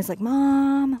 I'm always like,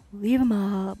 Mom, leave them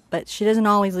up. But she doesn't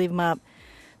always leave them up.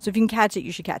 So if you can catch it,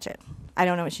 you should catch it. I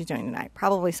don't know what she's doing tonight.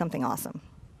 Probably something awesome.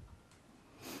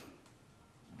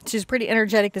 She's pretty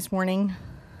energetic this morning.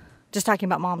 Just talking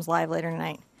about Mom's live later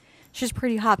tonight. She's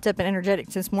pretty hopped up and energetic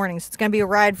this morning, so it's going to be a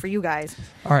ride for you guys.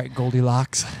 All right,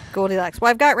 Goldilocks. Goldilocks.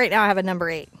 Well, I have a number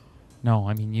 8. No,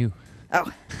 I mean you.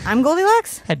 Oh, I'm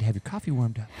Goldilocks? Had to have your coffee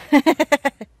warmed up.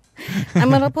 I'm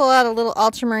going to pull out a little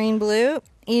ultramarine blue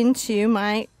into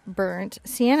my burnt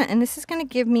sienna, and this is going to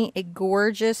give me a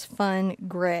gorgeous, fun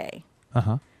gray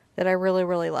that I really,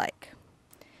 really like.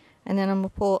 And then I'm going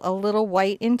to pull a little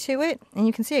white into it. And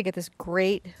you can see I get this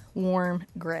great warm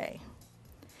gray.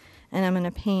 And I'm going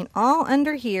to paint all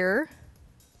under here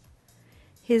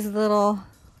his little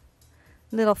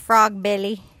frog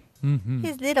belly.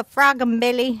 His little frog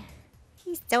belly.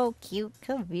 He's so cute.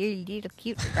 Come here, little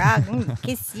cute frog. I'm going to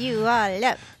kiss you all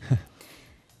up.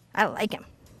 I like him.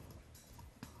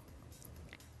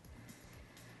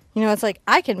 It's like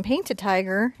I can paint a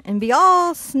tiger and be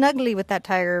all snuggly with that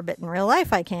tiger, but in real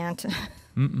life I can't.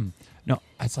 No,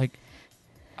 it's like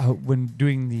when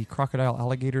doing the crocodile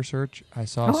alligator search, I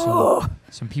saw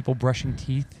some people brushing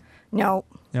teeth. No,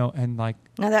 and like...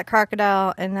 No, that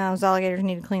crocodile and those alligators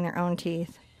need to clean their own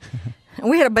teeth. And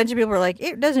we had a bunch of people who were like,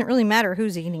 it doesn't really matter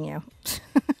who's eating you.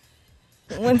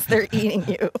 Once they're eating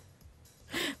you.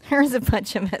 There's a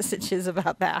bunch of messages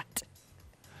about that.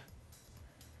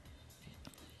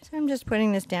 So I'm just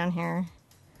putting this down here.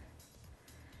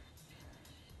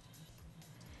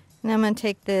 And I'm going to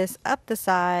take this up the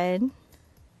side.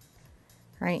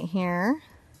 Right here.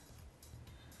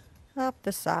 Up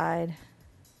the side.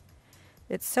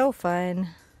 It's so fun.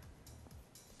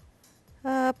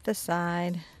 Up the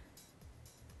side.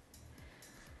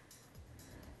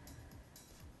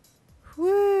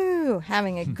 Woo!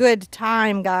 Having a good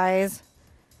time, guys.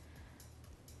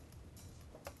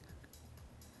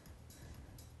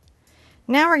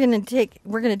 Now we're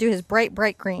gonna do his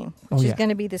bright green, which is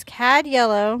gonna be this cad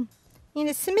yellow, and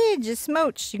a smidge, a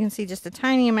smooch. You can see just a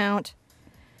tiny amount.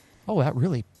 Oh, that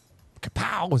really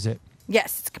kapows it.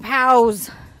 Yes, it's kapows.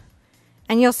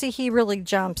 And you'll see he really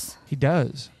jumps. He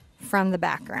does. From the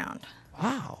background.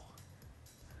 Wow.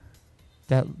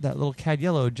 That little cad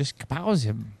yellow just kapows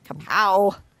him.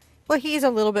 Kapow. Well, he's a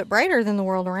little bit brighter than the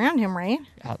world around him, right?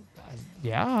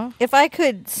 Yeah. If I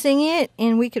could sing it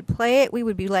and we could play it, we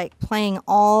would be like playing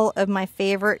all of my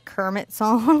favorite Kermit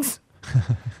songs.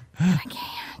 I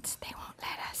can't. They won't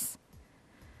let us.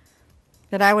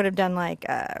 But I would have done like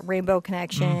Rainbow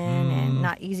Connection and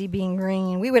Not Easy Being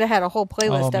Green. We would have had a whole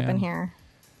playlist up in here.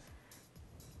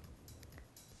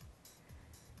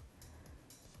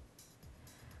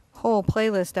 Whole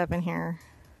playlist up in here.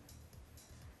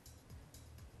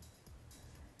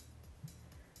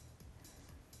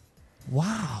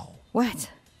 Wow. What?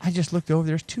 I just looked over.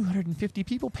 There's 250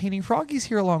 people painting froggies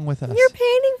here along with us. You're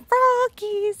painting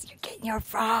froggies. You're getting your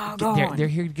frog on. They're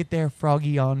here to get their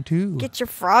froggy on, too. Get your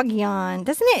froggy on.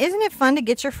 Isn't it fun to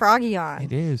get your froggy on?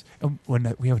 It is.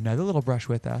 We have another little brush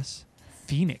with us.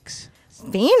 Phoenix.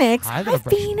 Phoenix? Hi,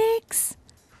 Phoenix.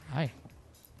 Hi.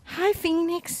 Hi,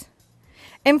 Phoenix.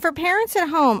 And for parents at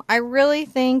home, I really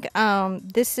think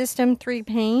this System 3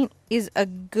 paint is a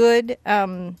good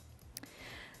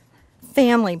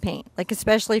family paint, like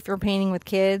especially if you're painting with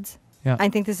kids. Yeah. I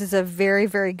think this is a very,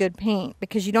 very good paint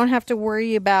because you don't have to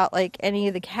worry about like any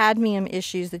of the cadmium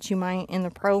issues that you might in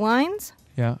the pro lines.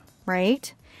 Yeah.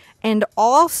 Right? And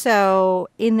also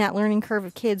in that learning curve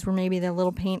of kids where maybe their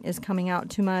little paint is coming out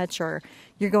too much or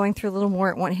you're going through a little more,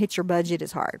 it won't hit your budget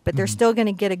as hard. But they're still going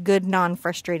to get a good,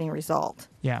 non-frustrating result.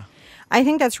 Yeah. I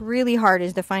think that's really hard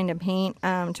is to find a paint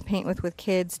to paint with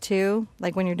kids too.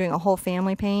 Like when you're doing a whole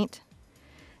family paint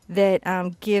that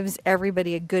gives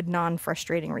everybody a good,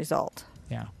 non-frustrating result.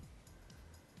 Yeah.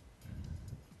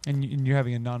 And you're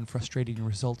having a non-frustrating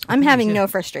result. I'm having no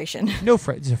frustration. No,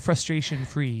 it's a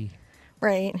frustration-free.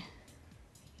 Right.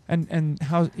 And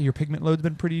how your pigment load's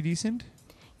been pretty decent?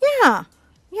 Yeah.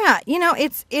 Yeah. You know,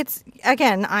 it's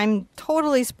again, I'm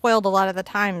totally spoiled a lot of the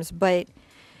times, but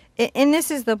and this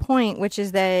is the point, which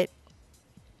is that,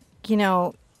 you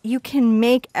know, you can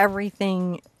make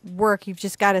everything work. You've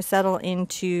just got to settle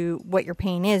into what your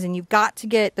paint is, and you've got to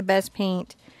get the best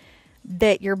paint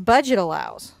that your budget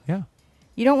allows. Yeah.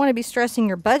 You don't want to be stressing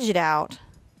your budget out,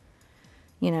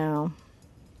 you know.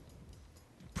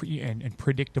 And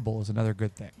predictable is another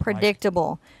good thing.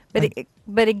 Predictable.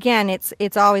 But again,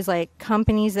 it's always like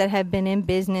companies that have been in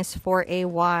business for a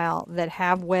while, that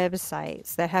have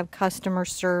websites, that have customer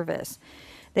service,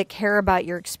 that care about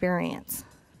your experience.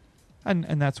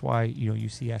 And that's why, you know, you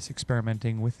see us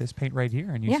experimenting with this paint right here,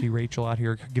 and you see Rachel out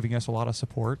here giving us a lot of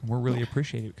support, and we're really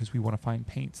appreciative because we want to find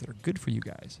paints that are good for you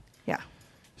guys. Yeah.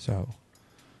 So.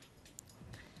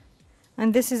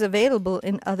 And this is available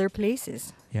in other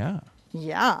places. Yeah.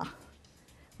 Yeah.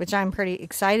 Which I'm pretty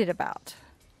excited about.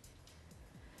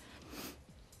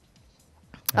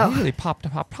 Oh, really popped.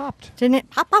 Didn't it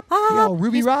pop? Yeah,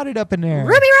 Ruby Rodded up in there.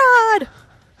 Ruby Rod!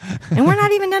 And we're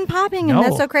not even done popping him. No.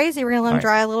 That's so crazy. We're going to let him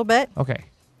dry a little bit. Okay.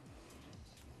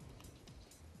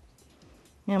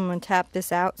 And I'm going to tap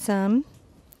this out some.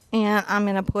 And I'm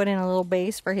going to put in a little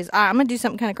base for his eye. I'm going to do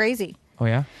something kind of crazy. Oh,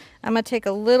 yeah? I'm going to take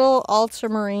a little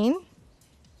ultramarine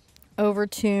over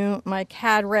to my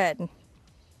cad red.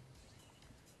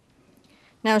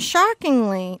 Now,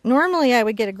 shockingly, normally I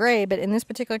would get a gray, but in this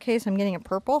particular case, I'm getting a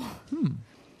purple.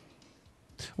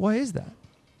 Why is that?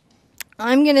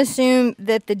 I'm going to assume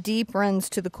that the deep runs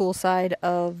to the cool side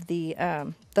of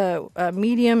the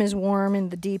medium is warm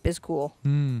and the deep is cool.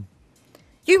 You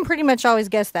can pretty much always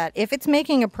guess that. If it's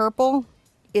making a purple,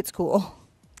 it's cool.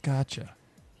 Gotcha.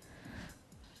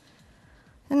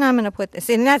 And I'm going to put this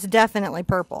in. That's definitely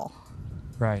purple.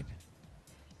 Right.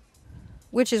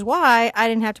 Which is why I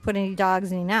didn't have to put any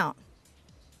dogs in and out.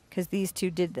 Because these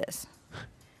two did this.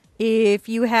 If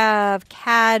you have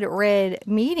cad red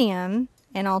medium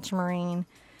and ultramarine,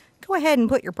 go ahead and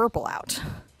put your purple out.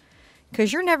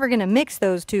 Because you're never going to mix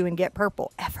those two and get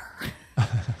purple, ever.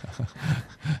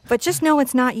 But just know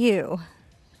it's not you.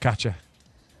 Gotcha.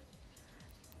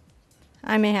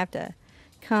 I may have to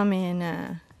come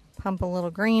in, pump a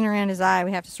little green around his eye.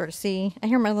 We have to sort of see. I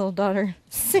hear my little daughter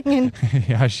singing.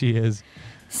 Yeah, she is.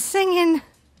 Singing.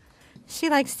 She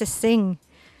likes to sing.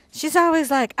 She's always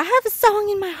like, I have a song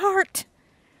in my heart.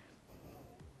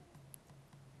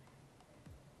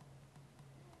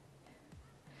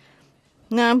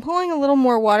 Now, I'm pulling a little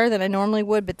more water than I normally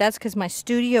would, but that's because my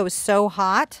studio is so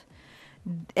hot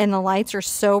and the lights are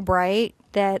so bright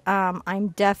that I'm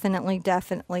definitely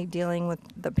dealing with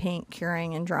the paint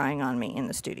curing and drying on me in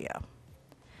the studio.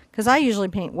 Because I usually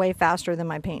paint way faster than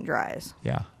my paint dries.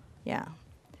 Yeah. Yeah.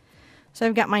 So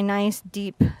I've got my nice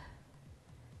deep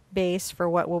base for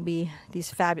what will be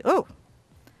these fabulous... Oh!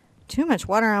 Too much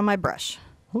water on my brush.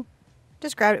 Oh.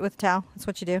 Just grab it with a towel. That's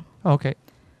what you do. Oh, okay.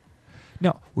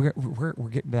 No, we're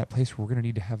getting to that place where we're going to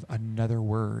need to have another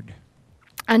word.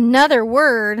 Another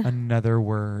word? Another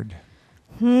word.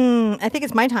 I think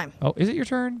it's my time. Oh, is it your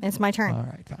turn? It's my turn. All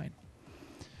right,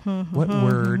 fine. What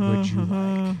word would you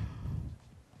like?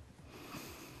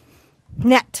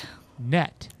 Net.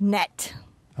 Net. Net.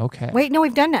 Okay. Wait, no,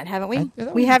 we've done net, haven't we?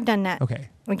 We have done net. Okay.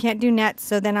 We can't do net,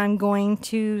 so then I'm going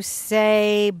to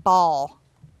say ball.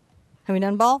 Have we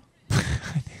done ball?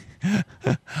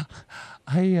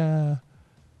 I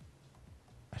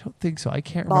don't think so. I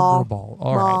can't remember a ball.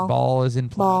 All right, ball is in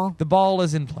play. Ball. The ball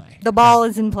is in play. The ball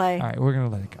is in play. All right, we're going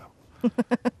to let it go.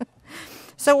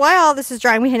 So while all this is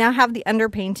drying, we now have the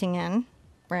underpainting in,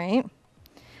 right?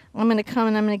 I'm going to come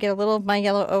and I'm going to get a little of my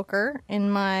yellow ochre in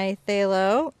my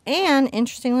phthalo, and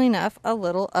interestingly enough, a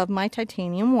little of my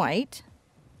titanium white,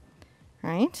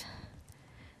 right?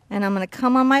 And I'm going to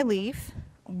come on my leaf,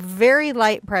 very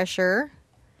light pressure,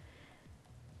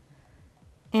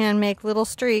 and make little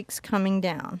streaks coming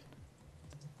down.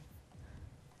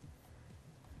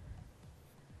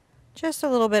 Just a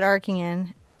little bit arcing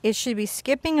in. It should be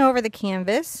skipping over the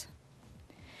canvas.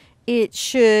 It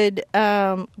should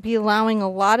be allowing a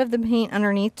lot of the paint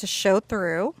underneath to show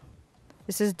through.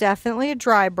 This is definitely a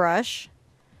dry brush,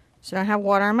 so I don't have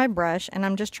water on my brush, and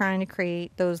I'm just trying to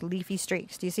create those leafy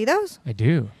streaks. Do you see those? I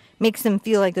do. Makes them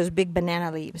feel like those big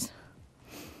banana leaves.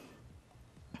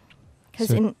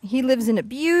 Because he lives in a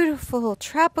beautiful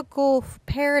tropical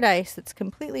paradise that's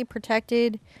completely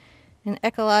protected and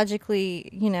ecologically,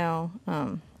 you know,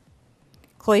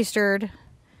 cloistered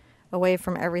away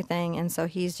from everything. And so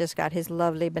he's just got his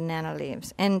lovely banana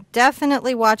leaves. And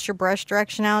definitely watch your brush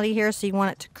directionality here. So you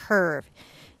want it to curve.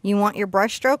 You want your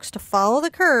brush strokes to follow the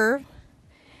curve.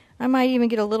 I might even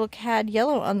get a little cad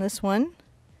yellow on this one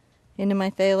into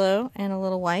my phthalo and a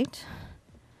little white.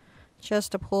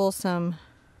 Just to pull some,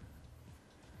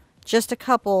 just a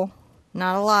couple,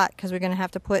 not a lot, because we're going to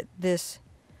have to put this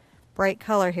bright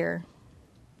color here.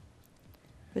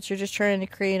 But you're just trying to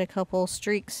create a couple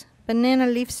streaks, banana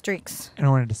leaf streaks. And I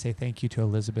wanted to say thank you to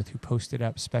Elizabeth, who posted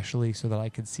up specially so that I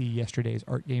could see yesterday's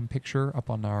art game picture up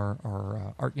on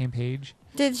our art game page.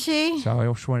 Did she? So I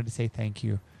just wanted to say thank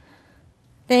you.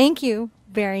 Thank you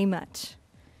very much.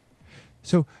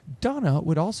 So Donna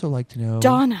would also like to know...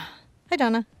 Donna. Hi,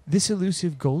 Donna. This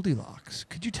elusive Goldilocks.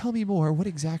 Could you tell me more? What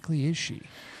exactly is she?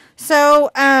 So,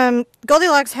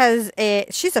 Goldilocks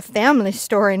she's a family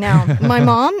story now. My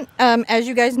mom, as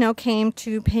you guys know, came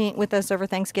to paint with us over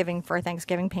Thanksgiving for a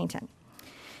Thanksgiving paint-in.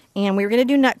 And we were going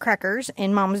to do nutcrackers,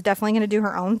 and Mom was definitely going to do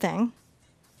her own thing.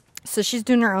 So she's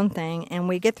doing her own thing, and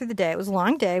we get through the day. It was a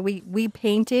long day. We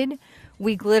painted,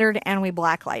 we glittered, and we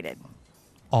blacklighted.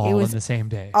 All in the same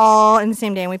day. All in the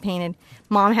same day, and we painted.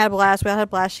 Mom had a blast, we all had a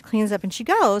blast. She cleans up, and she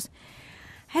goes...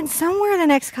 And somewhere the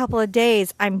next couple of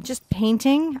days, I'm just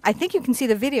painting. I think you can see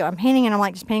the video. I'm painting, and I'm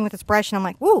like just painting with this brush, and I'm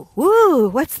like, woo,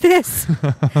 what's this?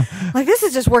 Like, this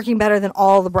is just working better than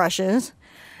all the brushes.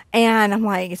 And I'm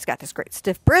like, it's got this great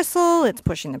stiff bristle. It's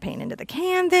pushing the paint into the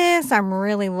canvas. I'm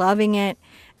really loving it.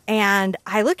 And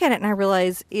I look at it, and I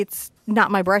realize it's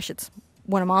not my brush. It's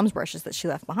one of Mom's brushes that she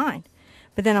left behind.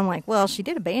 But then I'm like, well, she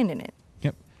did abandon it.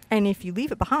 Yep. And if you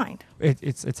leave it behind,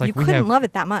 it's like you couldn't love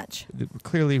it that much.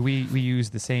 Clearly, we use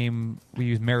we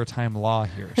use maritime law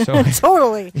here. So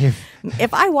totally.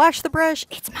 If I wash the brush,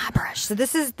 it's my brush. So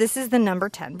this is the number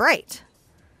 10 bright.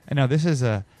 And now this is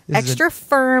extra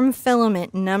firm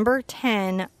filament number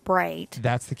 10 bright.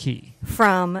 That's the key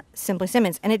from Simply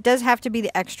Simmons, and it does have to be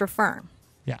the extra firm.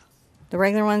 Yeah. The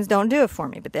regular ones don't do it for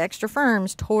me, but the extra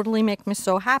firms totally make me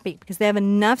so happy because they have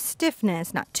enough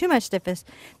stiffness, not too much stiffness.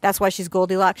 That's why she's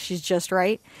Goldilocks. She's just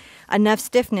right. Enough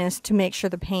stiffness to make sure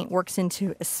the paint works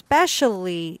into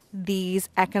especially these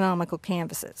economical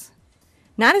canvases.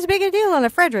 Not as big a deal on the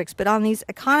Fredericks, but on these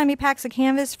economy packs of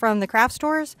canvas from the craft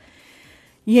stores,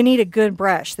 you need a good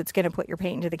brush that's going to put your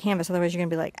paint into the canvas. Otherwise, you're going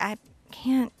to be like, I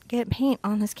can't get paint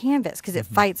on this canvas because it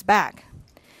fights back.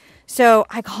 So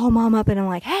I call Mom up and I'm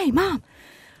like, hey, Mom,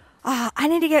 I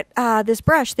need to get this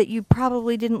brush that you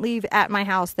probably didn't leave at my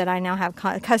house that I now have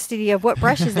custody of. What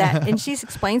brush is that? And she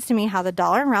explains to me how the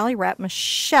Daler and Rowney rep,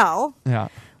 Michelle,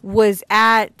 was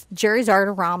at Jerry's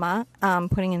Artorama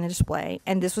putting in the display.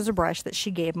 And this was a brush that she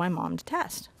gave my mom to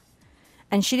test.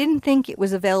 And she didn't think it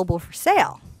was available for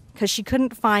sale because she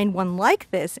couldn't find one like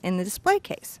this in the display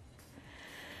case.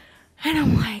 And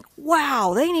I'm like,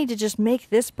 wow, they need to just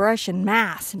make this brush in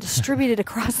mass and distribute it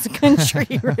across the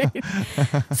country, right?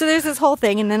 So there's this whole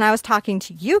thing. And then I was talking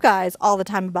to you guys all the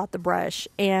time about the brush.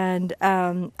 And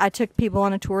I took people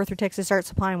on a tour through Texas Art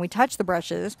Supply, and we touched the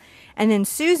brushes. And then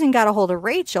Susan got a hold of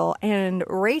Rachel, and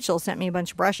Rachel sent me a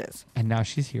bunch of brushes. And now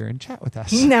she's here in chat with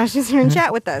us. Now she's here in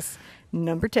chat with us.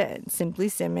 Number 10, Simply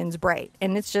Simmons Bright.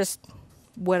 And it's just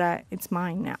it's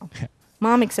mine now.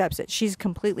 Mom accepts it. She's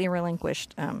completely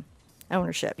relinquished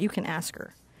ownership. You can ask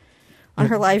her on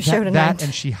her live show tonight.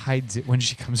 And she hides it when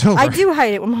she comes over. I do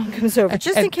hide it when Mom comes over,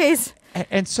 just in case.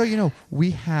 And so,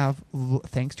 we have,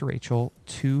 thanks to Rachel,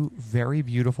 2 very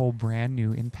beautiful, brand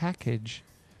new in package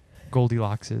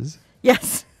Goldilockses.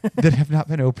 Yes. That have not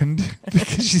been opened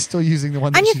because she's still using the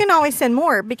one. And you can always send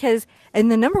more because, and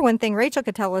the number one thing Rachel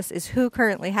could tell us is who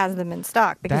currently has them in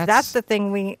stock, because that's the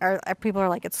thing people are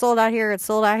like, it's sold out here, it's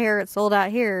sold out here, it's sold out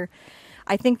here.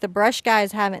 I think the brush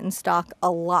guys have it in stock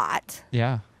a lot.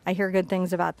 Yeah. I hear good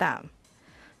things about them.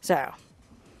 So,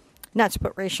 not to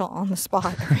put Rachel on the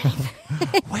spot or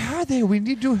anything. Where are they? We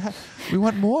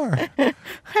want more.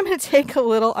 I'm going to take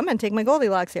my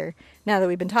Goldilocks here now that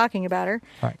we've been talking about her.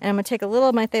 Right. And I'm going to take a little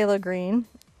of my phthalo green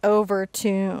over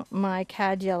to my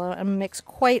cad yellow and mix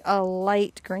quite a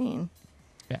light green.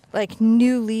 Yeah. Like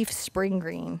New Leaf Spring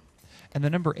Green. And the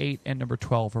number 8 and number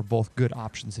 12 are both good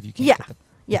options if you can't Yeah. get the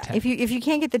Yeah. 10. If you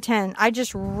can't get the 10, I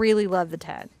just really love the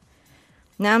 10.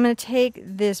 Now I'm going to take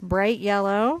this bright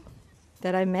yellow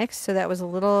that I mixed. So that was a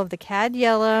little of the cad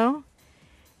yellow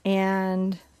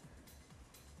and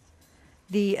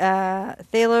the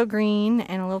phthalo green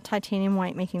and a little titanium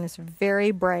white, making this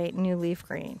very bright New Leaf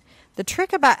Green. The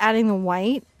trick about adding the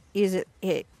white is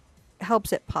it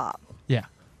helps it pop. Yeah.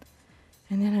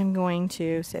 And then I'm going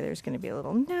to say there's going to be a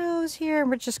little nose here.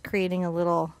 We're just creating a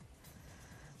little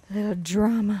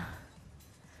drama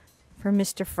for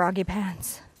Mr. Froggy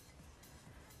Pants.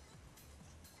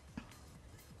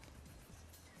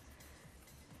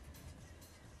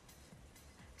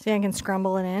 See, I can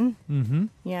scrumble it in. Mm-hmm.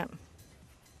 Yep.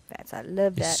 I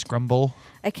love that. Scrumble.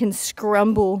 I can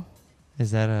scrumble.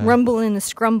 Is that a... Rumble in the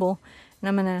scrumble. And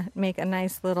I'm going to make a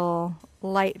nice little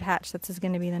light patch. That's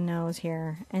going to be the nose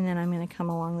here. And then I'm going to come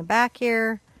along the back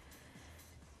here.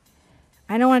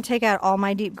 I don't want to take out all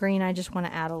my deep green. I just want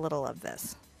to add a little of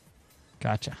this.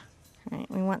 Gotcha. All right,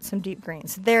 we want some deep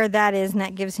greens. So there that is, and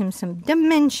that gives him some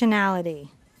dimensionality.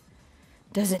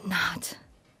 Does it not?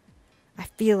 I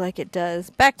feel like it does.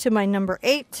 Back to my number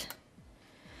 8.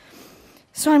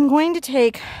 So I'm going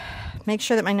to make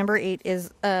sure that my number 8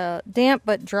 is damp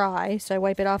but dry. So I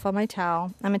wipe it off on my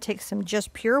towel. I'm going to take some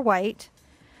just pure white.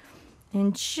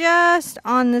 And just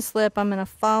on this lip, I'm going to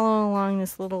follow along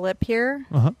this little lip here.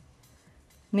 Uh-huh.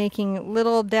 Making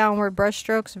little downward brush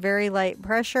strokes, very light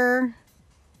pressure.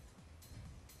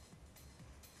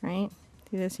 Right?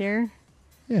 See this here?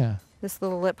 Yeah. This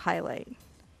little lip highlight.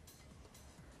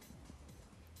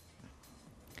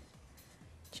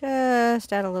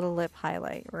 Just add a little lip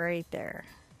highlight right there.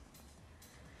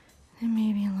 And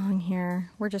maybe along here.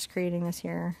 We're just creating this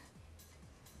here.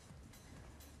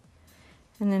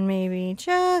 And then maybe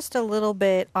just a little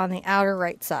bit on the outer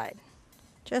right side.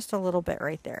 Just a little bit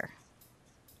right there.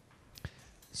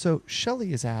 So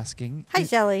Shelly is asking... Hi,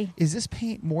 Shelly. Is this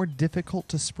paint more difficult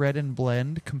to spread and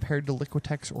blend compared to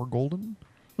Liquitex or Golden?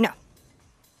 No.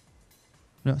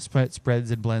 No, spreads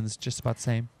and blends just about the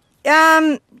same?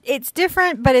 It's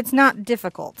different, but it's not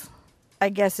difficult, I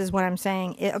guess is what I'm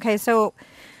saying. Okay, so...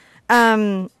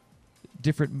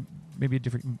 different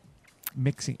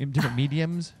mixing, different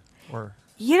mediums? Or...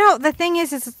 You know, the thing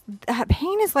is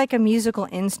paint is like a musical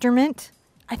instrument.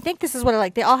 I think this is what I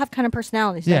like. They all have kind of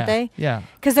personalities, don't they? Yeah.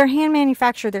 Because they're hand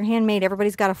manufactured, they're handmade.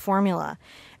 Everybody's got a formula.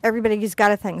 Everybody's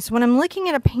got a thing. So when I'm looking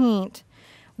at a paint,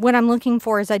 what I'm looking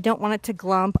for is I don't want it to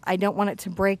glump. I don't want it to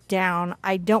break down.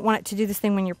 I don't want it to do this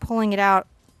thing when you're pulling it out,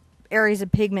 areas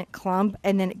of pigment clump,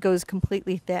 and then it goes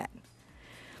completely thin.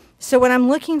 So what I'm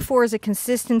looking for is a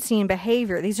consistency in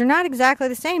behavior. These are not exactly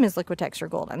the same as Liquitex or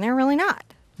Golden. They're really not.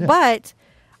 Yeah. But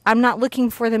I'm not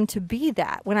looking for them to be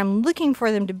that. What I'm looking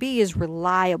for them to be is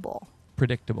reliable.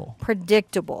 Predictable,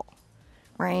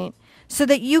 right? So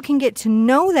that you can get to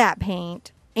know that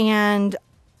paint and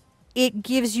it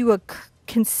gives you a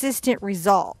consistent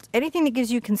result. Anything that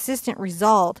gives you a consistent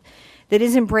result that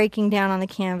isn't breaking down on the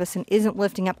canvas and isn't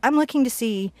lifting up. I'm looking to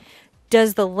see,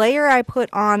 does the layer I put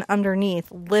on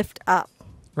underneath lift up?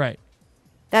 Right.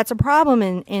 That's a problem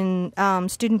in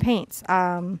student paints.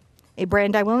 A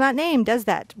brand I will not name does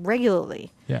that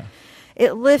regularly. Yeah.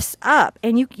 It lifts up,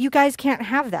 and you guys can't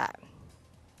have that.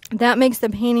 That makes the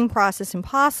painting process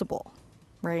impossible,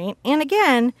 right? And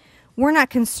again, we're not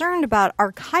concerned about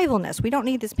archivalness. We don't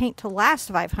need this paint to last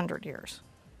 500 years.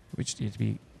 We just need to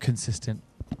be consistent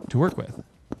to work with.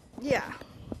 Yeah.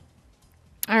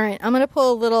 All right, I'm going to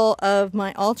pull a little of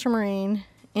my ultramarine,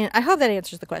 and I hope that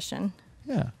answers the question.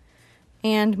 Yeah.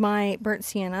 And my burnt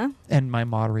sienna. And my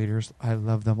moderators, I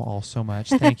love them all so much.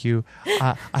 Thank you.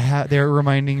 They're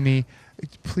reminding me,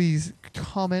 please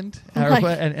comment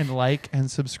and like and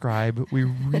subscribe. We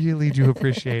really do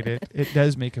appreciate it. It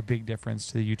does make a big difference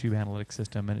to the YouTube analytics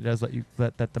system, and it does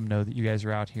let them know that you guys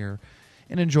are out here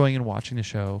and enjoying and watching the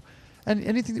show. And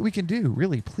anything that we can do,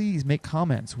 really, please make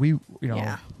comments.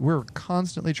 We're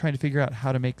constantly trying to figure out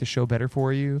how to make the show better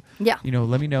for you. Yeah.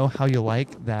 Let me know how you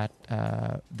like that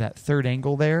third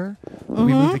angle there. Mm-hmm.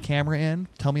 We move the camera in.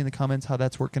 Tell me in the comments how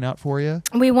that's working out for you.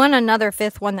 We want another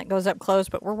 5th one that goes up close,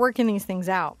 but we're working these things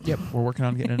out. Yep, we're working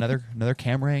on getting another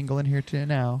camera angle in here too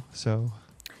now. So.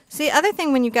 See, other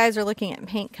thing when you guys are looking at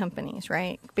paint companies,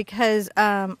 right? Because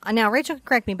now Rachel can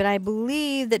correct me, but I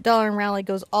believe that Daler and Rowney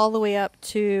goes all the way up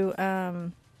to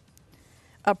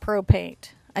a pro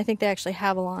paint. I think they actually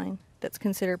have a line that's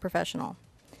considered professional,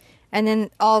 and then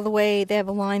all the way they have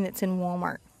a line that's in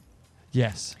Walmart.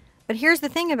 Yes. But here's the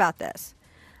thing about this,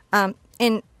 and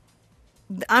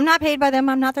I'm not paid by them.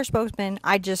 I'm not their spokesman.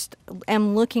 I just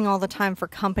am looking all the time for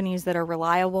companies that are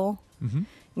reliable. Mm-hmm.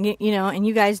 You know, and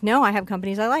you guys know I have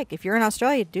companies I like. If you're in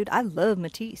Australia, dude, I love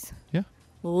Matisse. Yeah.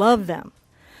 Love them.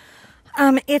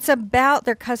 It's about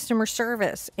their customer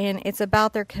service, and it's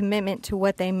about their commitment to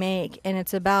what they make, and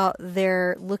it's about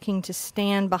their looking to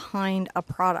stand behind a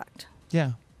product.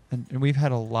 Yeah. And we've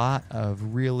had a lot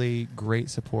of really great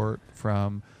support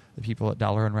from the people at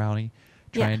Daler and Rowney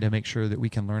trying to make sure that we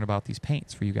can learn about these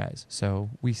paints for you guys. So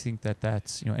we think that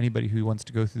that's, anybody who wants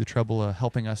to go through the trouble of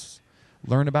helping us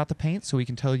learn about the paint so we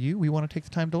can tell you, we want to take the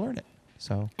time to learn it.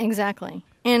 So exactly.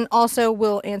 And also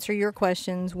we'll answer your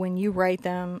questions when you write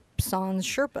them sans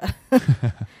Sherpa.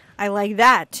 I like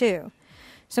that too.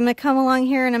 So I'm going to come along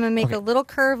here and I'm going to make a little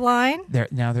curve line.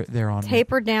 They're on.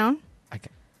 Tapered down.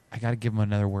 I got to give them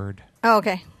another word. Oh,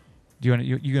 okay. Do you want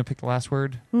you going to pick the last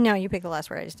word? No, you pick the last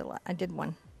word. I did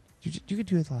one. You could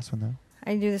do this last one though.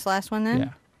 I do this last one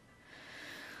then?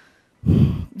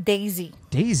 Yeah. Daisy.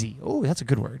 Daisy. Oh, that's a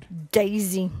good word.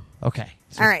 Daisy. Okay.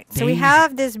 All right. So we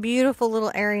have this beautiful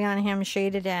little area on him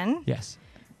shaded in. Yes.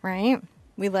 Right?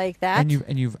 We like that.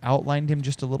 And you've outlined him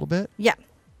just a little bit? Yeah.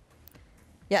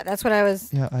 Yeah, that's what I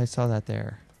was. Yeah, I saw that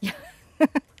there. Yeah.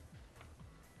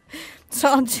 So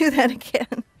I'll do that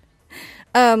again.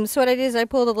 So what I did is I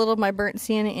pulled a little of my burnt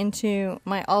sienna into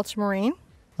my ultramarine.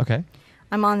 Okay.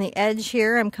 I'm on the edge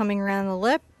here. I'm coming around the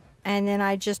lip. And then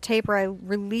I just taper. I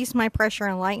release my pressure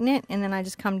and lighten it. And then I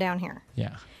just come down here.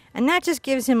 Yeah. And that just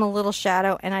gives him a little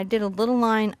shadow. And I did a little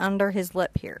line under his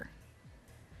lip here.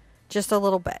 Just a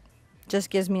little bit. Just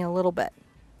gives me a little bit.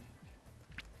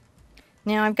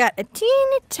 Now I've got a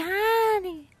teeny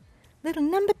tiny little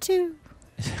number 2.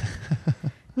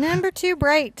 Number 2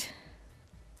 bright.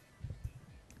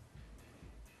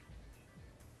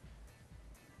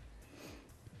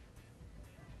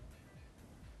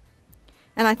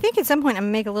 And I think at some point I'm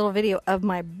going to make a little video of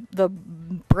the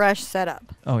brush setup.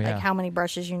 Oh, yeah. Like how many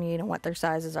brushes you need and what their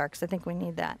sizes are, because I think we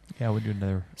need that. Yeah, we'll do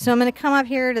another. So I'm going to come up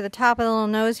here to the top of the little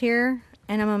nose here,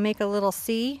 and I'm going to make a little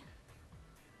C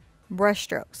brush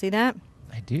stroke. See that?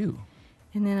 I do.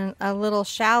 And then a little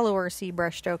shallower C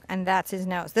brush stroke, and that's his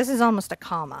nose. This is almost a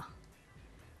comma.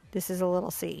 This is a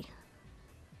little C.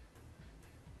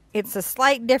 It's a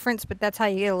slight difference, but that's how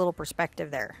you get a little perspective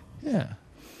there. Yeah.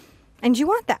 And you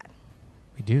want that.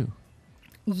 We do.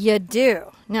 You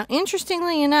do. Now,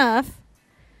 interestingly enough,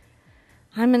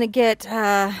 I'm going to get,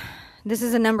 this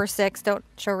is a number 6. Don't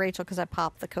show Rachel because I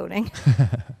popped the coating.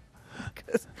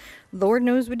 Because Lord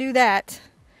knows we do that.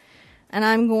 And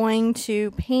I'm going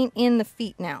to paint in the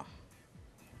feet now.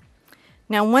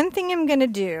 Now, one thing I'm going to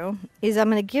do is I'm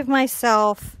going to give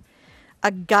myself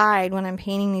a guide when I'm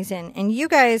painting these in. And you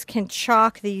guys can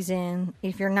chalk these in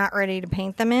if you're not ready to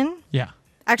paint them in. Yeah.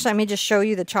 Actually, I may just show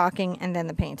you the chalking and then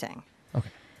the painting. Okay.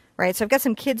 Right, so I've got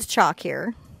some kids' chalk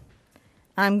here.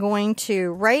 I'm going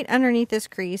to, right underneath this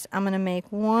crease, I'm going to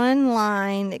make one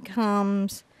line that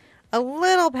comes a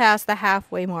little past the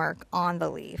halfway mark on the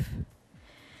leaf.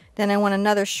 Then I want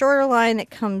another shorter line that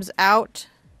comes out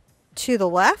to the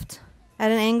left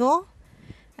at an angle,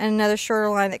 and another shorter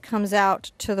line that comes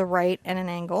out to the right at an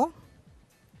angle.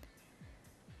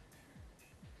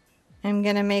 I'm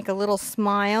going to make a little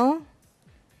smile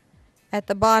at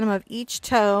the bottom of each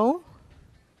toe.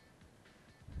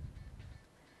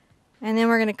 And then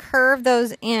we're going to curve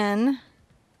those in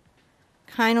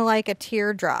kind of like a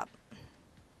teardrop.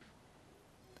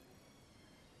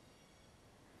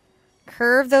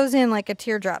 Curve those in like a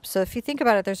teardrop. So if you think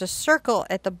about it, there's a circle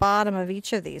at the bottom of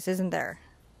each of these, isn't there?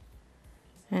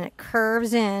 And it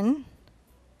curves in.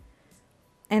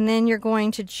 And then you're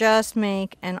going to just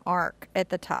make an arc at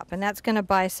the top. And that's going to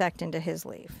bisect into his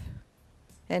leaf,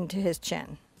 into his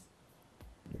chin.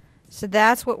 So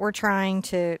that's what we're trying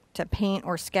to paint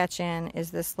or sketch in,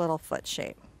 is this little foot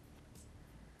shape.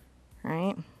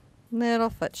 Right? Little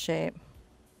foot shape.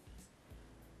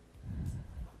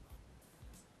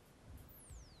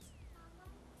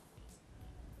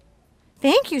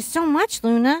 Thank you so much,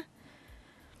 Luna.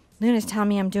 Luna's telling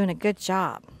me I'm doing a good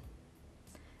job.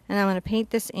 And I'm going to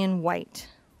paint this in white.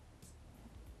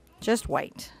 Just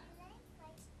white.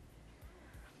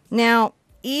 Now,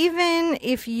 even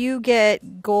if you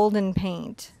get golden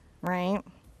paint, right?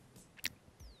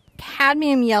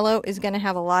 Cadmium yellow is going to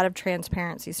have a lot of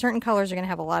transparency. Certain colors are going to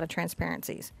have a lot of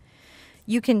transparencies.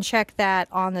 You can check that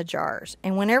on the jars.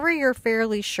 And whenever you're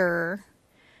fairly sure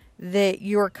that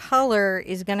your color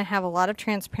is going to have a lot of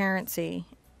transparency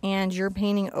and you're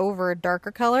painting over a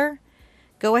darker color,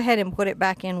 go ahead and put it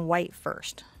back in white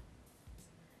first.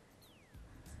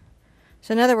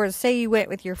 So in other words, say you went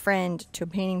with your friend to a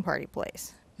painting party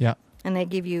place. Yeah. And they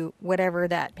give you whatever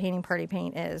that painting party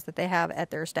paint is that they have at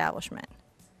their establishment.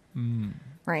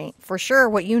 Right. For sure,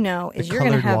 what you know is you're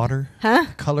going to have... water? Huh?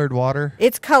 Colored water?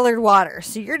 It's colored water.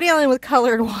 So you're dealing with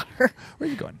colored water. Where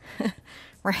are you going?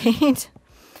 Right?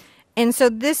 And so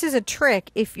this is a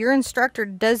trick. If your instructor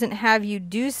doesn't have you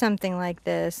do something like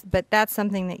this, but that's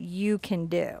something that you can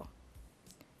do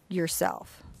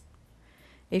yourself.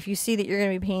 If you see that you're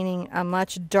going to be painting a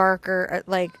much darker,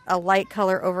 like a light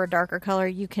color over a darker color,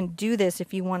 you can do this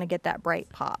if you want to get that bright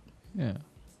pop. Yeah.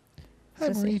 Hi,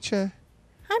 Maricha.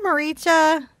 Hi,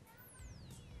 Maricha.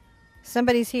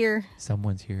 Somebody's here.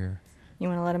 Someone's here. You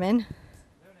want to let him in?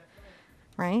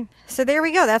 Right? So there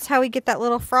we go. That's how we get that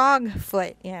little frog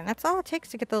foot. Yeah, that's all it takes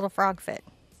to get the little frog foot.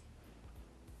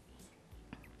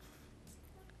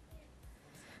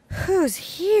 Who's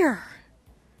here?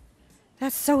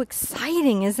 That's so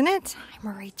exciting, isn't it? Hi,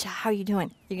 Maricha. How you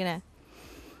doing? You gonna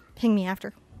ping me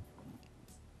after?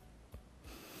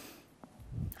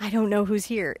 I don't know who's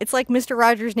here. It's like Mr.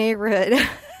 Rogers' Neighborhood.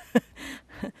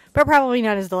 But probably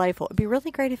not as delightful. It'd be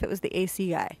really great if it was the AC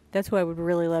guy. That's who I would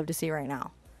really love to see right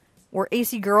now. Or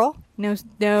AC girl.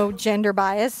 No gender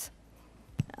bias.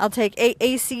 I'll take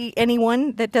AC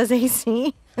anyone that does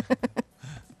AC.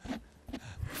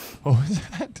 What was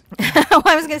that? Well,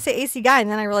 I was going to say AC guy, and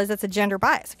then I realized that's a gender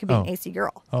bias. It could be an AC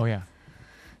girl. Oh, yeah.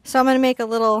 So I'm going to make a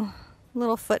little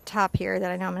foot top here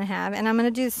that I know I'm going to have. And I'm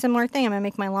going to do a similar thing. I'm going to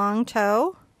make my long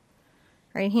toe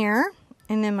right here.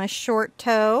 And then my short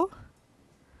toe.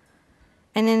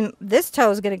 And then this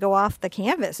toe is going to go off the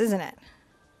canvas, isn't it?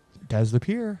 It does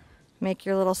appear. Make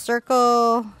your little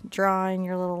circle. Draw in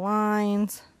your little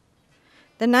lines.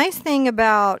 The nice thing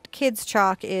about kids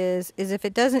chalk is if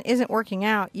it isn't working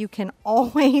out, you can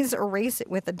always erase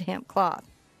it with a damp cloth.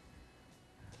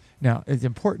 Now, it's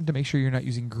important to make sure you're not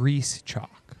using grease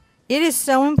chalk. It is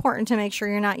so important to make sure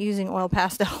you're not using oil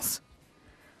pastels.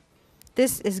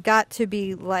 This has got to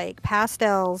be like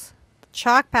pastels,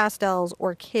 chalk pastels,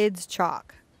 or kids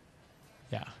chalk.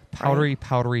 Yeah, powdery.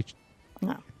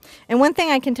 No. And one thing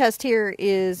I can test here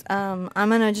is I'm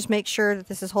going to just make sure that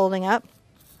this is holding up.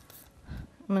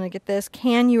 I'm going to get this.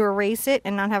 Can you erase it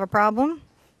and not have a problem?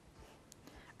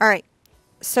 All right.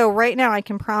 So right now I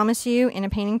can promise you in a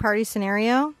painting party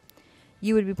scenario,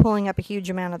 you would be pulling up a huge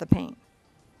amount of the paint.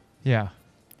 Yeah.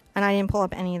 And I didn't pull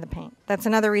up any of the paint. That's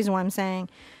another reason why I'm saying,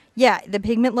 yeah, the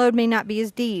pigment load may not be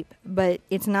as deep, but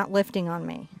it's not lifting on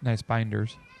me. Nice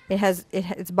binders.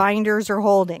 Its binders are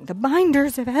holding. The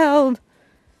binders have held.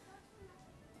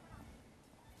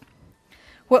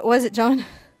 What was it, John?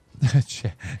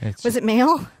 Was it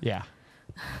male? Yeah.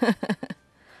 Lotus.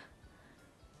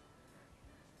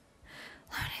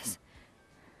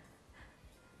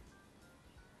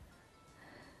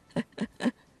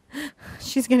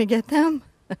 She's going to get them?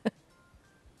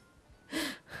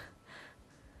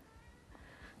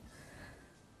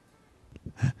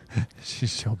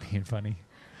 She's so being funny.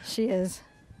 She is.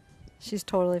 She's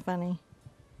totally funny.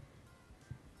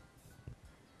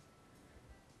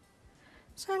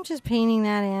 So I'm just painting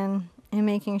that in and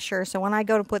making sure. So when I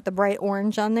go to put the bright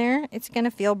orange on there, it's going to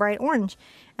feel bright orange.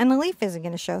 And the leaf isn't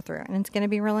going to show through. And it's going to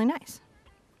be really nice.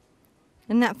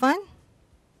 Isn't that fun?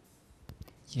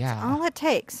 Yeah. That's all it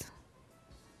takes.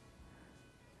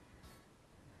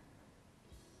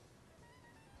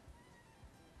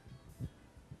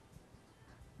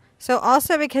 So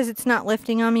also because it's not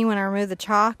lifting on me when I remove the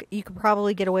chalk, you could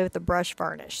probably get away with the brush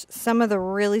varnish. Some of the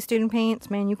really student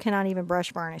paints, man, you cannot even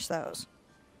brush varnish those.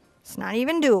 It's not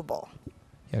even doable.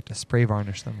 You have to spray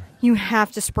varnish them. You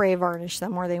have to spray varnish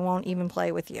them or they won't even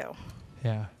play with you.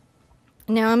 Yeah.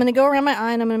 Now I'm going to go around my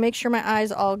eye and I'm going to make sure my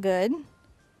eye's all good.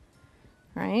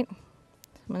 Right?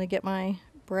 I'm going to get my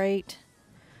bright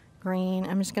green.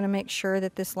 I'm just going to make sure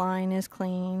that this line is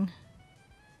clean.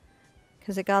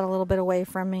 Because it got a little bit away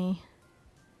from me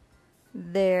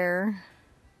there.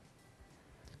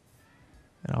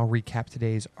 And I'll recap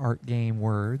today's art game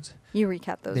words. You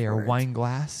recap those They are words. wine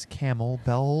glass, camel,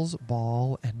 bells,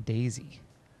 ball, and daisy.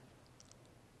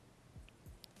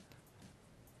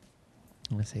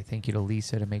 I'm going to say thank you to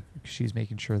Lisa she's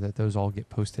making sure that those all get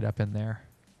posted up in there.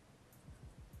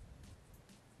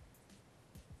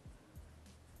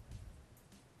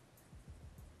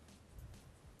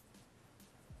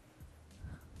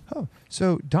 Oh,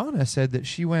 so Donna said that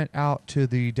she went out to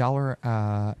the Daler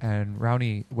and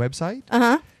Rowney website.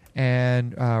 Uh-huh.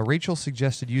 And Rachel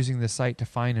suggested using the site to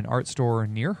find an art store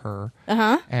near her.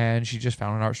 Uh-huh. And she just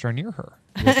found an art store near her.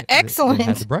 Excellent. That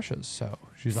had the brushes. So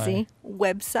she's See?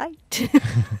 like... Website.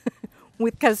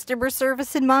 With customer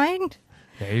service in mind.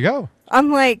 There you go. I'm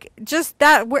like, just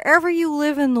that, wherever you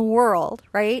live in the world,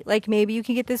 right? Like, maybe you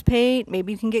can get this paint,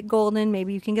 maybe you can get Golden,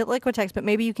 maybe you can get Liquitex, but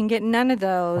maybe you can get none of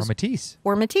those.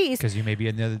 Or Matisse. Because you may be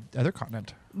in the other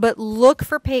continent. But look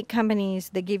for paint companies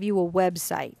that give you a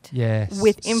website. Yes.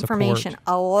 With information. Support.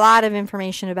 A lot of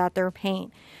information about their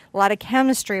paint. A lot of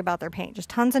chemistry about their paint. Just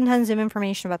tons and tons of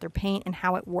information about their paint and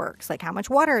how it works. Like how much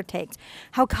water it takes,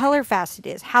 how color fast it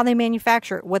is, how they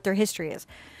manufacture it, what their history is.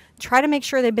 Try to make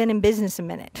sure they've been in business a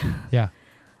minute. Yeah.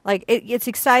 Like, it's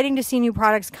exciting to see new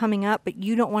products coming up, but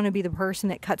you don't want to be the person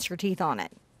that cuts your teeth on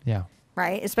it. Yeah.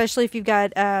 Right? Especially if you've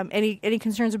got any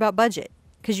concerns about budget,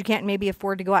 because you can't maybe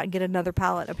afford to go out and get another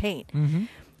palette of paint.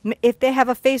 Mm-hmm. If they have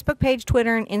a Facebook page,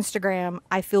 Twitter, and Instagram,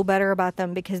 I feel better about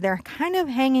them because they're kind of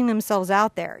hanging themselves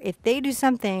out there. If they do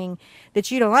something that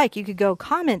you don't like, you could go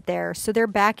comment there, so they're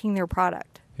backing their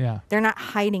product. Yeah. They're not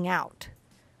hiding out.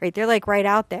 Right? They're like right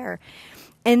out there.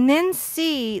 And then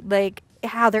see like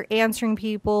how they're answering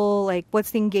people, like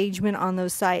what's the engagement on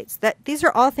those sites. These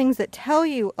are all things that tell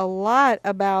you a lot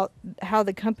about how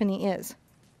the company is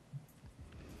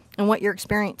and what your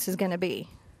experience is going to be.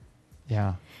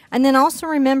 Yeah. And then also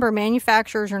remember,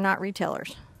 manufacturers are not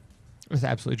retailers. That's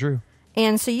absolutely true.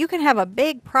 And so you can have a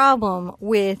big problem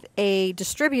with a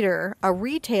distributor, a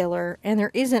retailer, and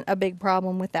there isn't a big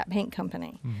problem with that paint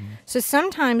company. Mm-hmm. So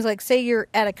sometimes, like say you're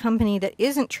at a company that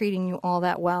isn't treating you all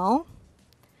that well,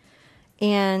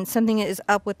 and something is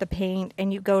up with the paint,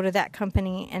 and you go to that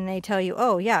company and they tell you,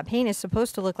 oh yeah, paint is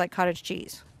supposed to look like cottage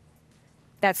cheese.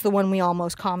 That's the one we all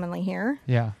most commonly hear.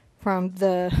 Yeah. From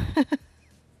the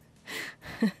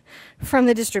from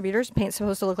the distributors. Paint's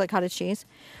supposed to look like cottage cheese.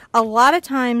 A lot of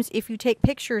times, if you take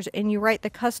pictures and you write the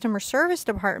customer service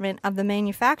department of the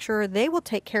manufacturer, they will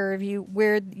take care of you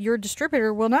where your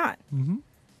distributor will not. Mm-hmm.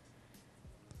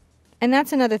 And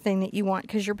that's another thing that you want,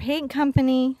 because your paint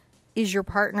company is your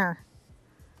partner.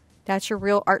 That's your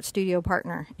real art studio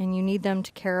partner, and you need them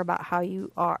to care about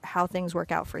how things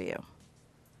work out for you.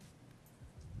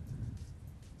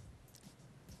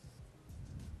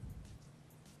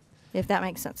 If that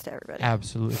makes sense to everybody.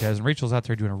 Absolutely does. And Rachel's out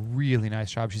there doing a really nice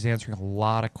job. She's answering a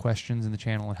lot of questions in the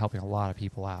channel and helping a lot of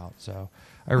people out. So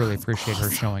I really appreciate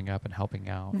her showing up and helping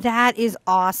out. That is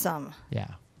awesome. Yeah.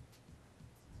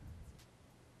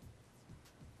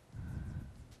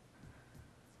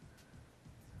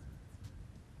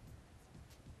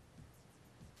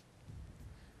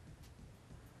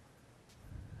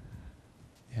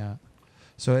 Yeah.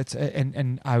 So it's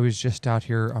and I was just out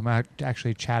here. I'm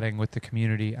actually chatting with the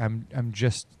community. I'm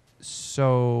just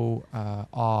so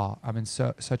I'm in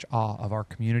such awe of our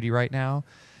community right now,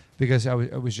 because I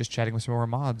was just chatting with some of our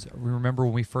mods. We remember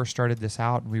when we first started this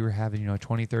out, and we were having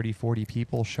 20, 30, 40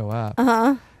 people show up,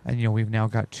 and we've now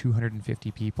got 250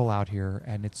 people out here,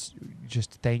 and it's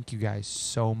just thank you guys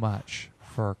so much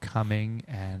for coming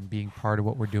and being part of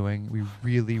what we're doing. We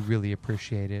really, really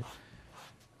appreciate it.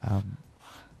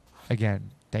 Again,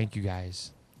 thank you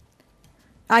guys.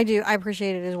 I do. I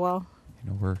appreciate it as well.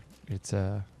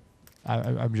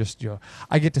 I'm just,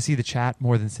 I get to see the chat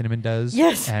more than Cinnamon does.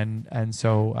 Yes. And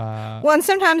so. Well, and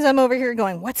sometimes I'm over here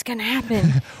going, what's going to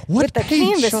happen? What with the page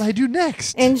canvas? shall I do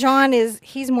next? And John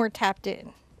he's more tapped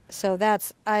in. So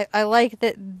I like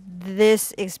that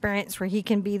this experience where he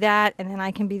can be that, and then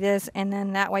I can be this, and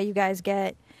then that way you guys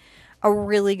get a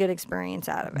really good experience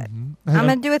out of it. Mm-hmm. I'm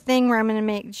going to do a thing where I'm going to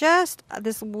make just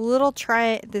this little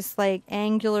this like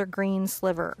angular green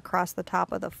sliver across the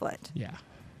top of the foot. Yeah.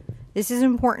 This is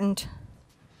important.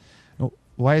 Oh,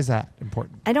 why is that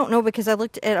important? I don't know, because I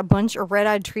looked at a bunch of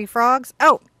red-eyed tree frogs.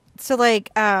 Oh, so like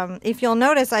if you'll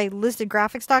notice, I listed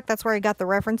Graphic Stock. That's where I got the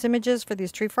reference images for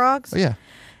these tree frogs. Oh, yeah.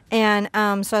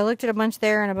 And so I looked at a bunch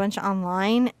there and a bunch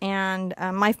online. And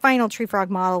my final tree frog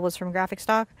model was from Graphic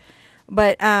Stock.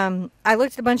 But I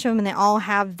looked at a bunch of them, and they all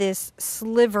have this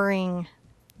slivering.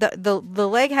 The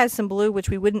leg has some blue, which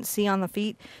we wouldn't see on the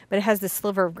feet, but it has this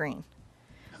sliver of green.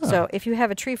 Huh. So if you have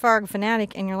a tree frog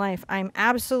fanatic in your life, I'm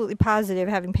absolutely positive,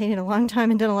 having painted a long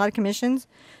time and done a lot of commissions,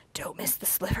 don't miss the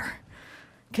sliver.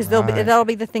 Because that'll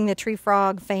be the thing the tree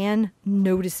frog fan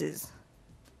notices.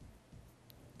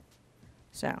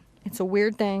 So it's a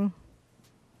weird thing.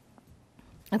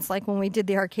 It's like when we did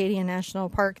the Arcadia National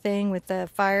Park thing with the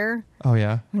fire. Oh,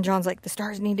 yeah. And John's like, the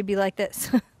stars need to be like this.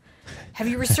 Have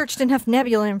you researched enough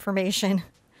nebula information?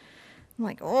 I'm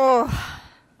like, oh,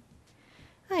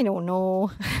 I don't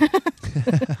know.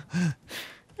 I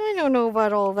don't know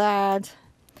about all that.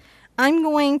 I'm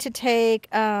going to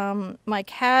take my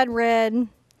cad red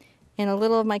and a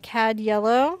little of my cad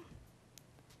yellow.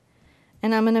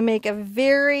 And I'm going to make a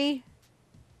very...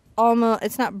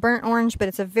 it's not burnt orange, but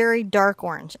it's a very dark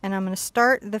orange. And I'm going to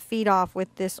start the feet off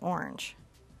with this orange.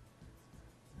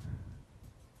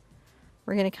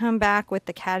 We're going to come back with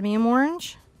the cadmium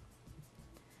orange,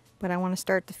 but I want to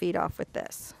start the feed off with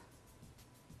this.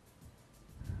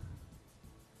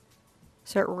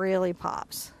 So it really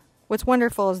pops. What's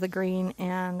wonderful is the green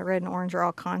and the red and orange are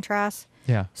all contrasts.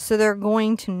 Yeah. So they're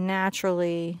going to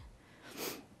naturally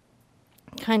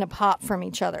kind of pop from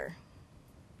each other.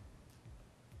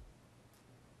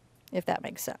 If that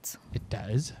makes sense. It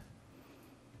does.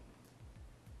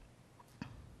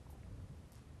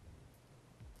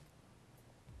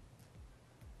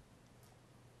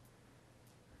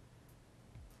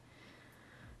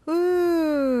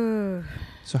 Ooh.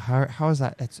 So how is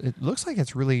that? It looks like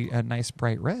it's really a nice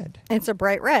bright red. It's a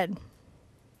bright red.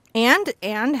 And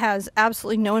has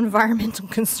absolutely no environmental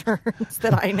concerns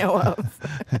that I know of.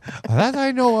 That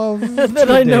I know of. That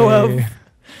I know of.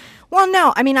 Well,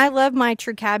 no. I mean, I love my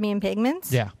true cadmium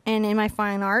pigments. Yeah. And in my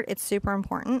fine art, it's super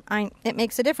important. It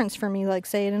makes a difference for me, like,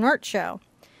 say, in an art show.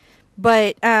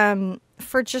 But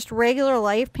for just regular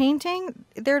life painting,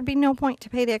 there'd be no point to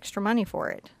pay the extra money for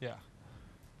it. Yeah.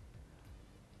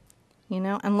 You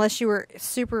know, unless you were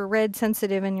super red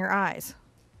sensitive in your eyes.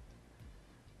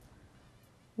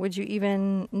 Would you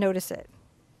even notice it?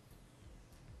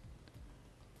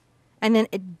 And then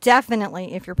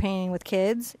definitely, if you're painting with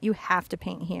kids, you have to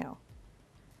paint hue.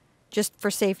 Just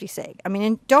for safety's sake. I mean,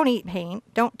 and don't eat paint.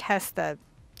 Don't test the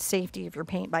safety of your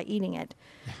paint by eating it.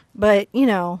 Yeah. But, you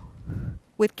know,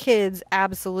 with kids,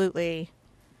 absolutely,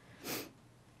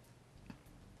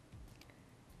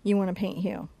 you want to paint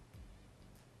hue.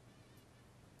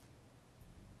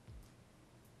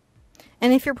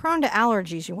 And if you're prone to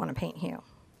allergies, you want to paint hue.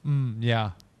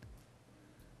 Yeah.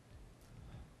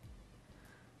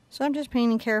 So I'm just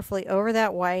painting carefully over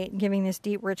that white, giving this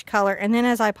deep, rich color. And then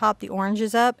as I pop the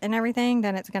oranges up and everything,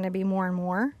 then it's going to be more and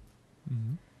more.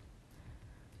 Mm-hmm.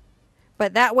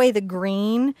 But that way the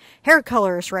green, hair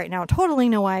colorists right now totally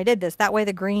know why I did this. That way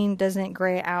the green doesn't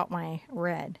gray out my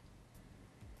red.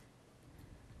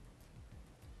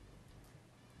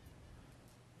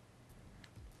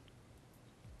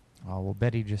 Oh, well,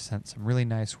 Betty just sent some really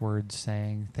nice words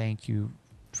saying thank you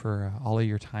for all of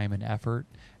your time and effort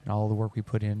and all the work we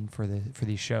put in for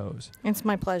these shows. It's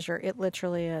my pleasure. It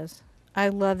literally is. I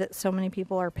love that so many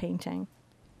people are painting.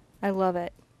 I love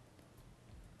it.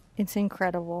 It's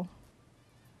incredible.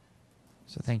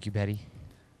 So thank you, Betty.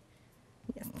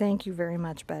 Yes, thank you very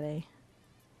much, Betty.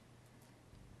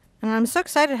 And I'm so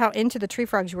excited how into the tree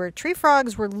frogs you were. Tree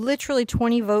frogs were literally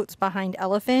 20 votes behind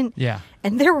elephant. Yeah.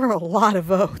 And there were a lot of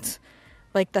votes.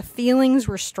 Like, the feelings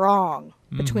were strong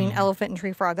between elephant and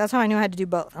tree frog. That's how I knew I had to do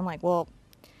both. I'm like, well,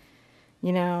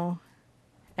 you know,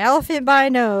 elephant by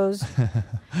nose.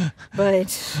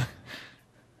 But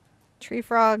tree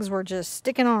frogs were just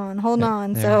sticking on, holding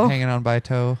on. They So were hanging on by a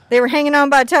toe. They were hanging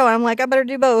on by a toe. I'm like, I better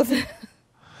do both.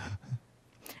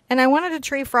 And I wanted a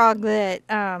tree frog that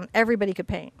everybody could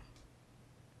paint.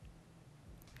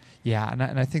 Yeah, and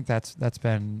I think that's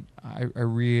been I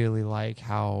really like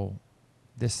how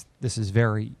this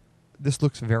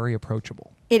looks very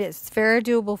approachable. It is. It's very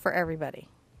doable for everybody.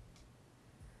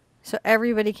 So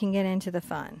everybody can get into the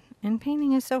fun. And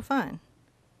painting is so fun.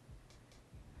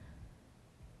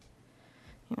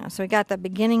 You know, so we got the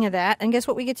beginning of that. And guess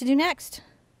what we get to do next?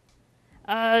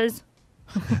 So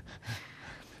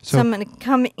I'm going to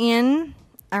come in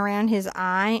around his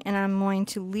eye, and I'm going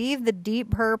to leave the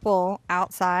deep purple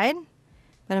outside,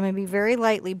 but I'm going to be very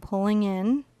lightly pulling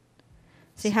in.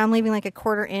 See how I'm leaving like a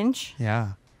 1/4 inch?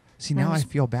 Yeah. See, now I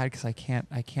feel bad because I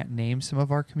can't name some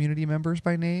of our community members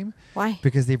by name. Why?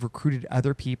 Because they've recruited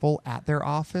other people at their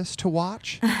office to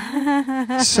watch.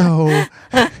 So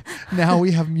now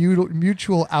we have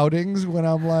mutual outings when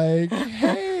I'm like,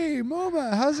 hey,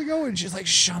 Moma, how's it going? She's like,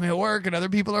 shh, I'm at work and other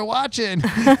people are watching.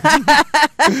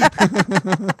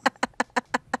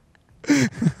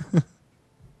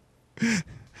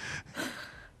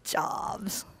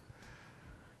 Jobs.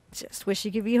 Just wish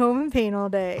you could be home and paint all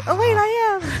day. Oh, wait,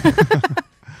 I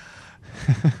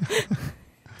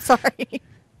am. Sorry.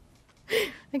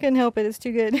 I couldn't help it. It's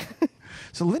too good.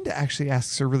 So Linda actually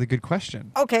asks a really good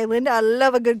question. Okay, Linda, I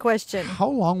love a good question. How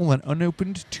long will an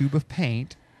unopened tube of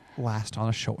paint last on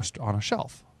a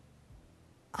shelf?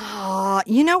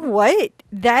 You know what?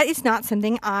 That is not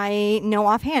something I know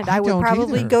offhand. I would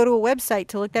probably go to a website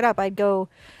to look that up. I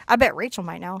bet Rachel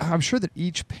might know. I'm sure that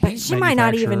each paint she might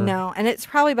not even know. And it's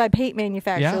probably by paint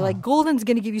manufacturer. Yeah. Like Golden's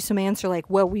going to give you some answer like,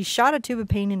 well, we shot a tube of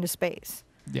paint into space.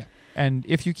 Yeah. And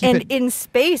if you keep in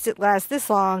space, it lasts this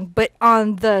long, but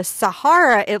on the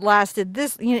Sahara, it lasted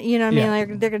this. You know what I mean?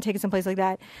 Like, they're going to take it someplace like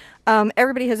that.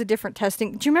 Everybody has a different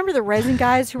testing. Do you remember the resin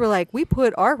guys who were like, we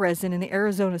put our resin in the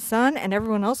Arizona sun and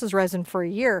everyone else's resin for a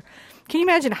year? Can you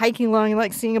imagine hiking along and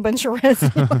like seeing a bunch of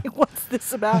resin? Like, what's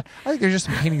this about? I think they're just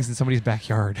some paintings in somebody's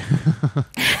backyard.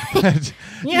 But,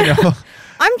 you know.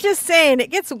 I'm just saying it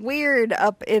gets weird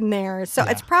up in there. So Yeah.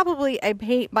 it's probably a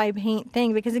paint by paint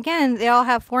thing because, again, they all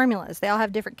have formulas. They all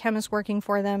have different chemists working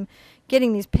for them.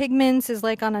 Getting these pigments is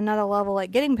like on another level. Like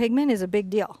getting pigment is a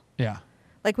big deal. Yeah.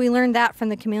 Like we learned that from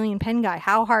the chameleon pen guy,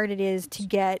 how hard it is to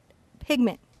get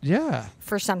pigment Yeah.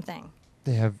 for something.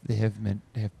 They have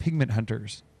pigment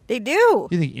hunters. They do.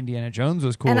 You think Indiana Jones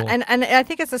was cool? And I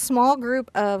think it's a small group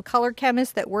of color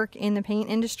chemists that work in the paint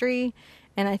industry,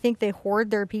 and I think they hoard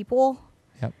their people.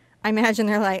 Yep. I imagine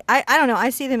they're like, I don't know, I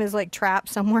see them as like trapped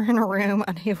somewhere in a room,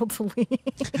 unable to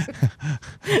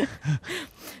leave.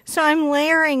 So I'm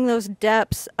layering those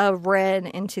depths of red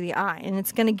into the eye, and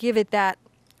it's going to give it that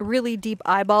really deep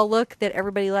eyeball look that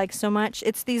everybody likes so much.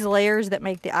 It's these layers that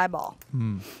make the eyeball.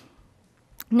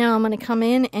 Now I'm going to come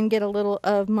in and get a little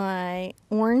of my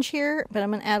orange here, but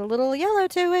I'm going to add a little yellow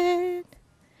to it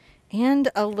and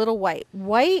a little white.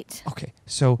 White Okay,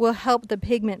 so will help the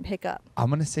pigment pick up. I'm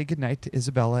going to say goodnight to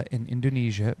Isabella in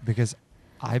Indonesia because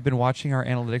I've been watching our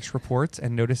analytics reports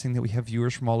and noticing that we have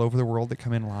viewers from all over the world that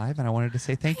come in live, and I wanted to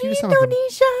say thank you to some of them.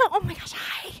 Indonesia! Oh my gosh,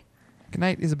 hi! Good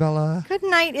night, Isabella. Good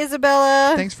night,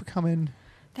 Isabella. Thanks for coming.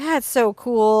 That's so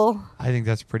cool. I think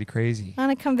that's pretty crazy. I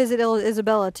want to come visit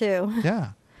Isabella too.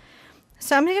 Yeah.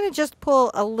 So I'm going to just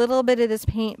pull a little bit of this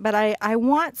paint, but I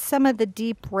want some of the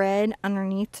deep red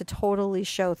underneath to totally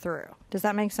show through. Does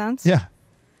that make sense? Yeah.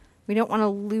 We don't want to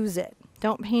lose it.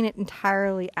 Don't paint it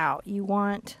entirely out. You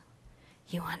want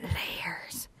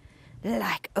layers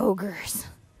like ogres.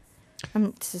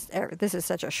 This is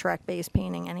such a Shrek-based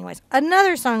painting anyways.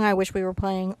 Another song I wish we were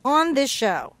playing on this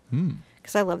show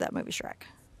because I love that movie Shrek.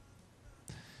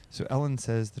 So Ellen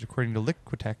says that according to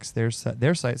Liquitex,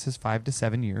 their site says 5 to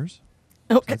 7 years.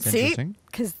 Oh, That's see? interesting.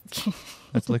 Because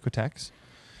That's Liquitex.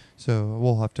 So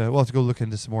we'll have to go look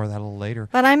into some more of that a little later.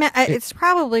 But it's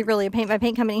probably really a paint by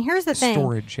paint company. Here's the thing.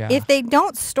 Storage, yeah. If they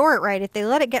don't store it right, if they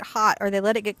let it get hot or they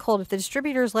let it get cold, if the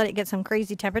distributors let it get some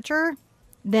crazy temperature,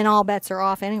 then all bets are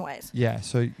off anyways. Yeah,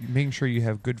 so making sure you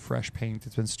have good fresh paint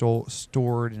that's been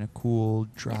stored in a cool,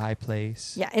 dry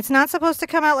place. Yeah, it's not supposed to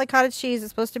come out like cottage cheese. It's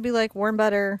supposed to be like warm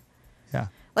butter. Yeah.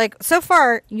 Like, so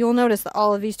far, you'll notice that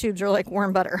all of these tubes are like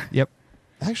warm butter. Yep.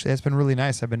 Actually, that's been really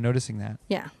nice. I've been noticing that.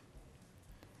 Yeah.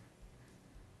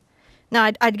 Now,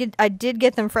 I did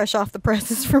get them fresh off the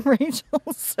presses from Rachel,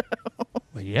 so.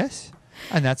 Well, yes.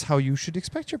 And that's how you should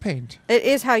expect your paint. It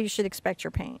is how you should expect your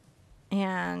paint.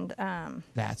 And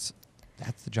That's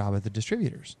the job of the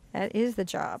distributors. that is the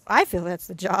job. I feel that's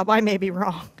the job. I may be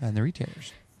wrong. And the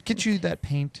retailers. Get you that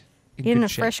paint in In good a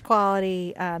shape. fresh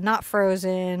quality, not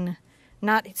frozen,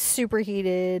 not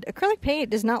superheated. Acrylic paint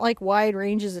does not like wide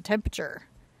ranges of temperature.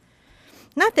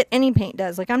 Not that any paint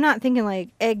does. Like, I'm not thinking like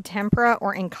egg tempera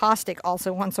or encaustic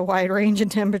also wants a wide range of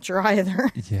temperature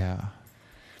either. Yeah.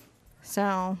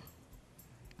 So,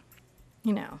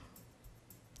 you know,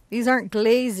 these aren't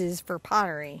glazes for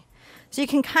pottery. So you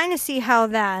can kind of see how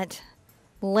that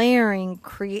layering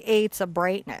creates a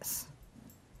brightness.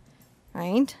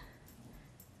 Right?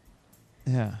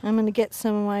 Yeah. I'm going to get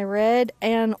some of my red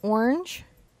and orange.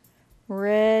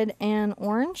 Red and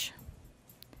orange.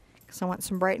 Because I want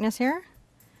some brightness here.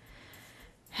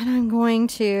 And I'm going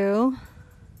to,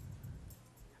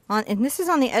 and this is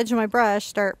on the edge of my brush,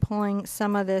 start pulling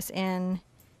some of this in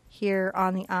here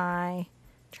on the eye.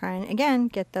 Try and, again,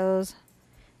 get those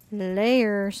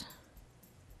layers.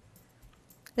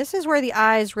 This is where the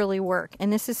eyes really work.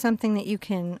 And this is something that you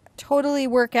can totally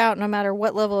work out no matter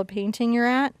what level of painting you're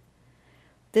at.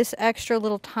 This extra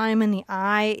little time in the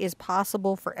eye is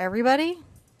possible for everybody.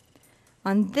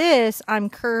 On this,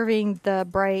 I'm curving the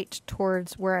bright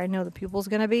towards where I know the pupil's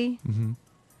going to be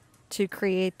to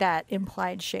create that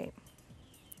implied shape.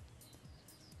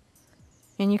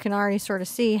 And you can already sort of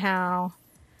see how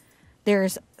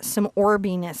there's some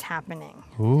orbiness happening.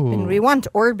 Ooh. And we want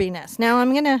orbiness. Now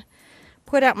I'm going to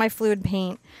put out my fluid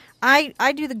paint. I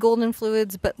do the golden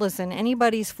fluids, but listen,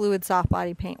 anybody's fluid soft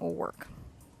body paint will work.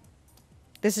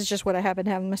 This is just what I happen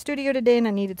to have in my studio today, and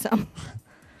I needed some.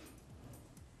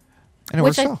 And it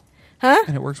works well. Huh?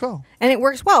 And it works well. And it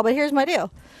works well, but here's my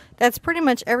deal. That's pretty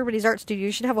much everybody's art studio.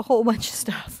 You should have a whole bunch of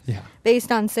stuff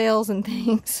based on sales and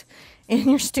things in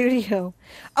your studio.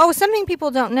 Oh, something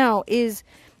people don't know is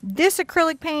This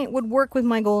acrylic paint would work with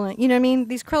my golden. You know what I mean?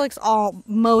 These acrylics all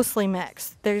mostly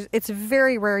mix. It's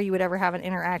very rare you would ever have an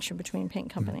interaction between paint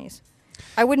companies.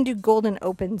 I wouldn't do golden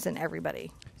opens in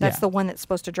everybody. That's the one that's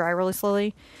supposed to dry really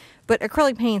slowly. But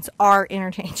acrylic paints are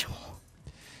interchangeable.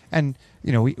 And,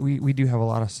 you know, we do have a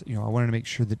lot of, you know, I wanted to make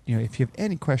sure that, you know, if you have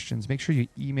any questions, make sure you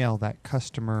email that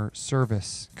customer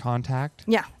service contact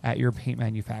at your paint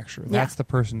manufacturer. That's the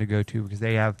person to go to because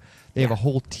they have a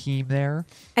whole team there.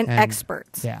 And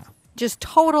experts. Yeah. Just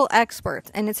total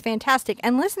experts. And it's fantastic.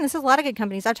 And listen, this is a lot of good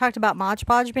companies. I talked about Mod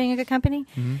Podge being a good company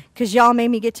because y'all made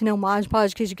me get to know Mod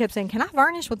Podge because you kept saying, can I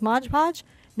varnish with Mod Podge?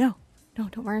 No,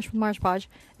 don't varnish with Mod Podge.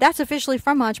 That's officially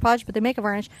from Mod Podge, but they make a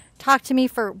varnish. Talked to me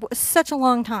for such a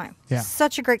long time. Yeah.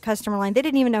 Such a great customer line. They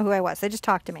didn't even know who I was. They just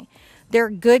talked to me. There are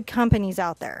good companies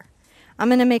out there. I'm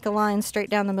going to make a line straight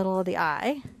down the middle of the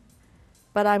eye,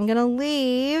 but I'm going to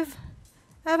leave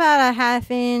about a ½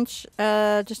 inch,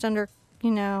 just under,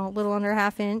 you know, a little under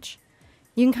 ½ inch.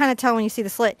 You can kind of tell when you see the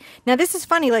slit. Now, this is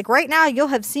funny. Like, right now, you'll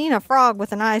have seen a frog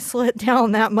with an eye slit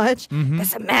down that much.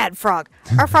 That's a mad frog.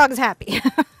 Our frog's happy.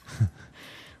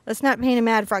 Let's not paint a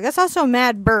mad frog. That's also a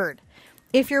mad bird.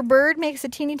 If your bird makes a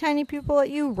teeny tiny pupil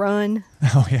at you, run.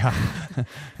 Oh, yeah.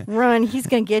 Run. He's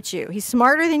going to get you. He's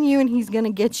smarter than you, and he's going to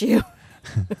get you.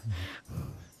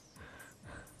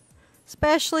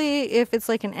 Especially if it's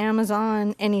like an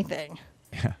Amazon anything.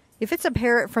 Yeah. If it's a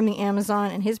parrot from the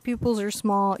Amazon and his pupils are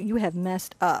small, you have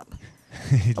messed up.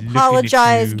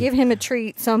 Apologize. Give him a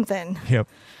treat. Something. Yep.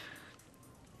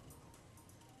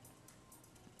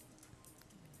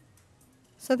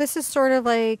 So this is sort of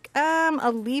like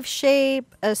a leaf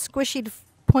shape, a squishy,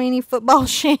 pointy football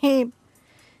shape.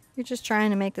 You're just trying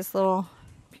to make this little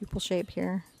pupil shape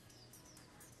here.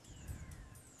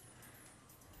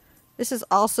 This is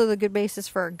also the good basis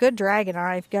for a good dragon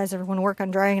eye if you guys ever want to work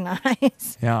on dragon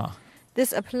eyes. Yeah.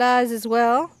 This applies as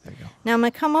well. There you go. Now I'm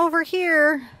going to come over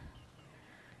here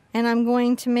and I'm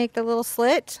going to make the little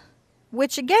slit,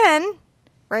 which again,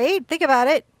 right? Think about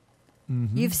it.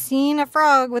 You've seen a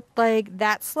frog with like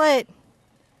that slit.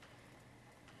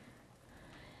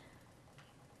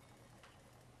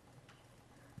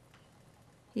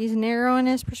 He's narrowing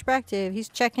his perspective. He's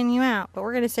checking you out. But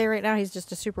we're going to say right now he's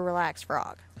just a super relaxed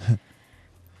frog. You're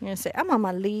going to say, I'm on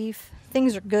my leaf.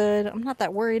 Things are good. I'm not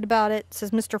that worried about it,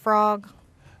 says Mr. Frog.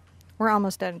 We're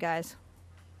almost done, guys.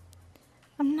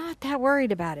 I'm not that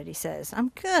worried about it, he says. I'm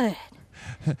good.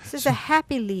 This is a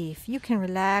happy leaf. You can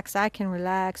relax. I can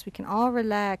relax. We can all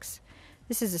relax.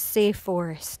 This is a safe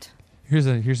forest. Here's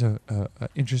a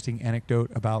interesting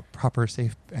anecdote about proper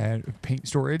safe paint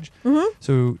storage.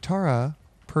 So Tara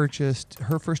purchased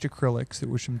her first acrylics that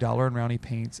was from Daler and Rowney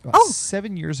paints about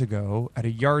 7 years ago at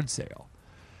a yard sale.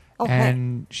 Okay.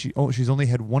 And she's only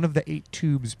had one of the 8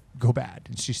 tubes go bad,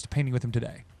 and she's painting with them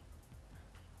today.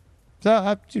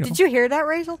 So, you know. Did you hear that,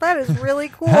 Rachel? That is really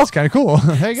cool. That's kind of cool.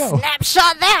 There you go.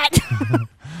 Snapshot that.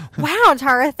 Wow,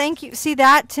 Tara, thank you. See,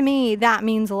 that to me, that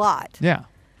means a lot. Yeah.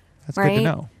 That's good to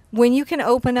know. When you can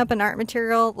open up an art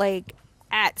material like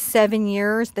at 7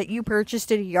 years that you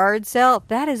purchased at a yard sale,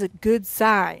 that is a good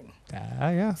sign.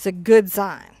 Yeah. It's a good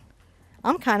sign.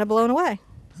 I'm kind of blown away.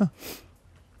 Huh.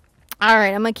 All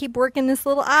right, I'm going to keep working this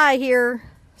little eye here.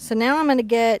 So now I'm going to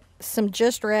get some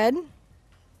Just Red.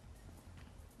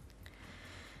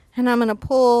 And I'm going to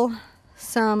pull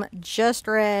some Just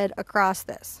Red across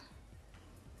this.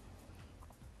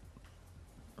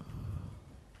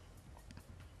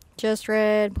 Just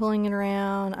Red, pulling it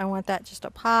around. I want that just to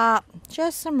pop.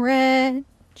 Just some red.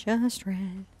 Just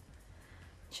red.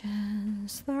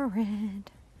 Just the red.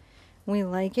 We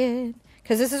like it.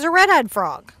 Because this is a red-eyed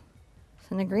frog.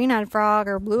 And a green-eyed frog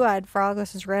or a blue-eyed frog,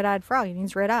 this is red-eyed frog. He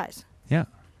needs red eyes. Yeah.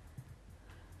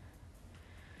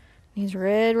 These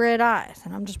red eyes.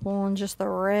 And I'm just pulling just the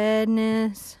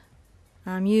redness.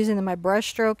 I'm using my brush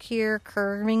stroke here,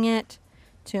 curving it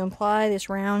to imply this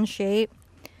round shape.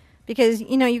 Because,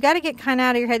 you know, you got to get kind of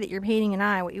out of your head that you're painting an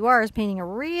eye. What you are is painting a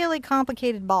really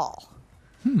complicated ball.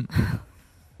 It's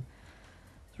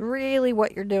really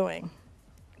what you're doing.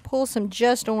 Pull some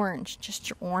just orange. Just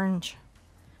your orange.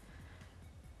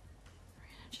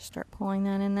 Just start pulling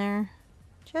that in there.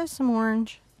 Just some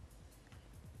orange.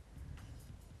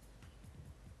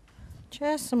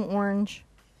 Just some orange.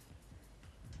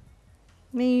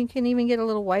 Maybe you can even get a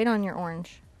little white on your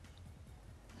orange.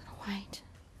 A little white.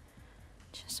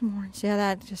 Just some orange. Yeah,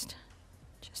 that just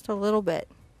a little bit.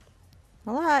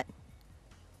 A lot.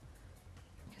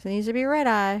 Because it needs to be red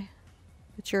eye.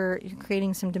 But you're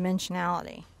creating some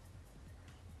dimensionality.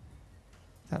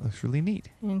 That looks really neat.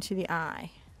 Into the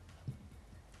eye.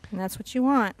 And that's what you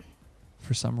want.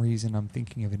 For some reason, I'm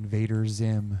thinking of Invader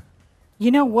Zim. You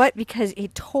know what? Because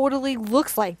it totally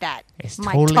looks like that. It's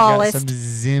my totally tallest. got some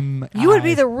zim. You would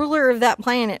be the ruler of that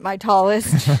planet, my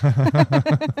tallest.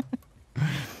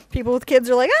 People with kids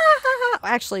are like, ah.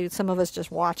 Actually, some of us just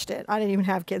watched it. I didn't even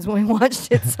have kids when we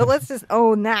watched it, so let's just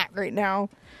own that right now.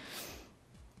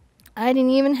 I didn't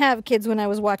even have kids when I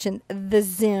was watching The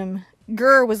Zim.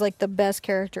 Gurr was like the best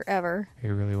character ever. It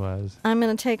really was. I'm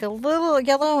going to take a little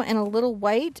yellow and a little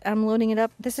white. I'm loading it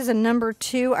up. This is a number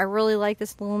 2. I really like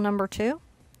this little number 2.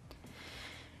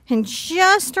 And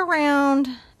just around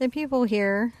the pupil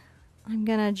here, I'm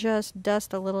going to just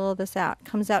dust a little of this out.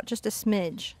 Comes out just a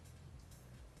smidge.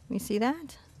 You see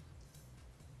that?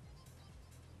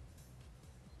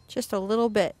 Just a little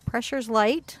bit. Pressure's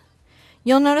light.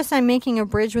 You'll notice I'm making a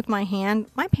bridge with my hand.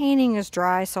 My painting is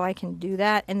dry, so I can do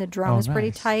that, and the drum is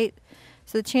pretty tight.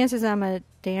 So the chances I'm going to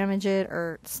damage it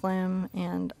are slim,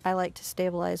 and I like to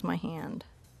stabilize my hand.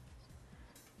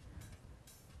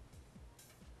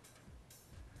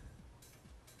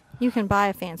 You can buy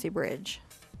a fancy bridge.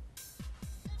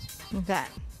 Look at that.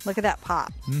 Look at that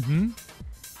pop. Mm-hmm.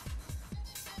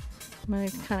 I'm going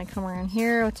to kind of come around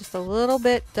here with just a little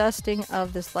bit dusting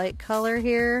of this light color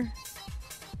here.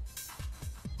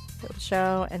 It'll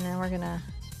show, and then we're going to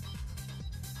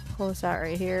pull this out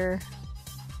right here.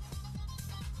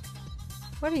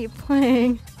 What are you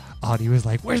playing? Audie was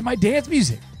like, "Where's my dance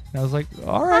music?" And I was like,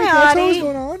 "All right, Hi, that's Audie. what's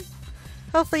going on."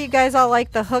 Hopefully you guys all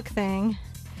like the hook thing.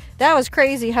 That was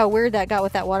crazy how weird that got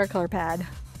with that watercolor pad.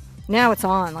 Now it's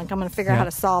on. Like, I'm going to figure out how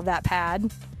to solve that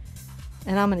pad.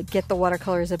 And I'm going to get the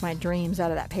watercolors of my dreams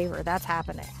out of that paper. That's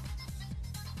happening.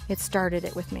 It started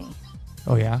it with me.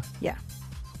 Oh, yeah? Yeah.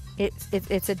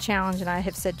 It's a challenge, and I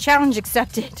have said, challenge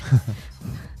accepted.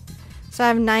 So I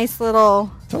have nice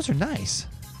little... Those are nice.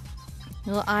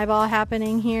 Little eyeball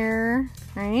happening here,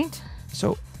 right?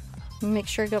 So... Make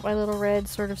sure I got my little red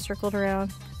sort of circled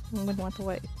around. I wouldn't want the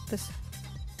white. This...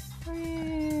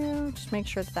 Just make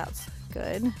sure that that's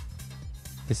good.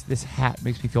 This hat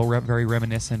makes me feel very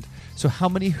reminiscent. So how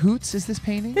many hoots is this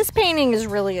painting? This painting is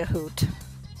really a hoot.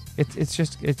 It's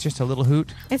just a little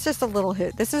hoot. It's just a little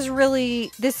hoot. This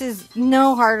is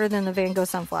no harder than the Van Gogh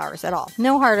Sunflowers at all.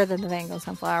 No harder than the Van Gogh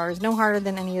Sunflowers. No harder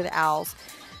than any of the owls.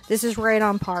 This is right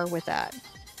on par with that.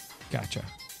 Gotcha.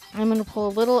 I'm going to pull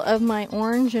a little of my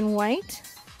orange and white.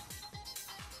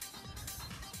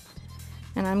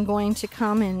 And I'm going to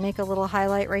come and make a little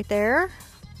highlight right there.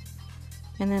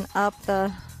 And then up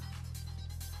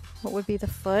what would be the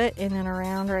foot, and then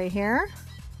around right here.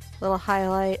 Little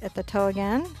highlight at the toe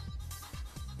again.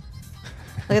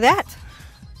 Look at that.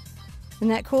 Isn't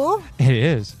that cool? It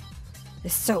is.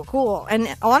 It's so cool.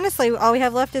 And honestly, all we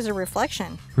have left is a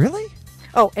reflection. Really?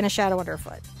 Oh, and a shadow under a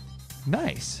foot.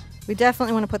 Nice. We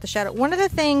definitely want to put the shadow. One of the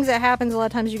things that happens a lot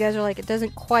of times, you guys are like, it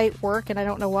doesn't quite work, and I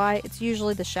don't know why. It's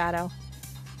usually the shadow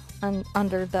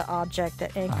under the object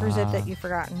that anchors it that you've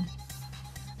forgotten.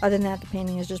 Other than that, the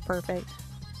painting is just perfect.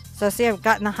 So see, I've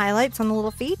gotten the highlights on the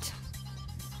little feet.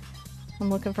 I'm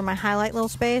looking for my highlight little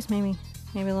space. Maybe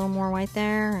a little more white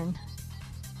there. And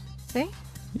see?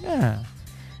 Yeah.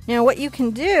 Now what you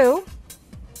can do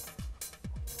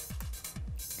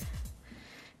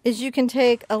is you can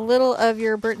take a little of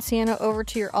your burnt sienna over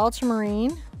to your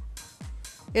ultramarine.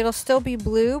 It'll still be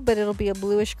blue, but it'll be a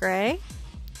bluish gray.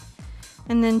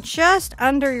 And then just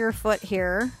under your foot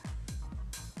here,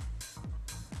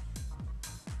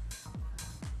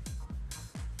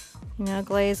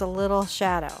 glaze a little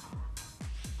shadow.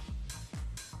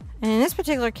 And in this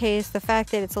particular case, the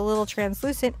fact that it's a little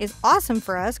translucent is awesome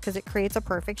for us because it creates a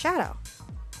perfect shadow.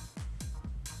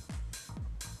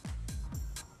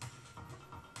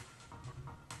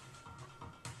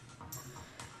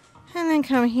 And then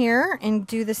come here and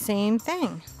do the same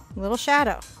thing. Little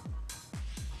shadow.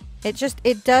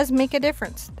 It does make a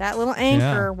difference. That little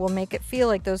anchor will make it feel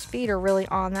like those feet are really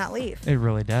on that leaf. It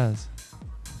really does.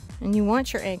 And you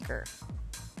want your anchor.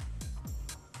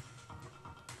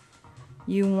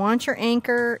 You want your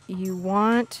anchor. You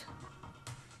want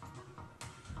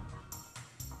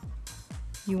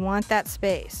that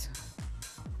space.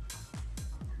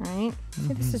 Right?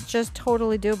 See, this is just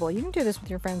totally doable. You can do this with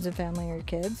your friends and family or your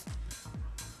kids.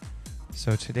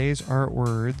 So today's art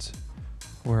words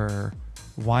were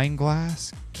wine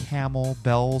glass, camel,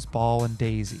 bells, ball, and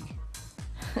daisy.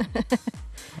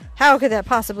 How could that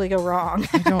possibly go wrong?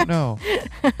 I don't know.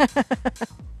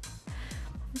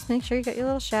 Just make sure you got your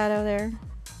little shadow there.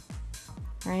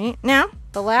 Right? Now,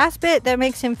 the last bit that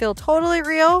makes him feel totally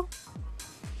real,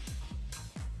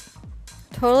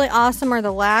 totally awesome, are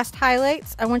the last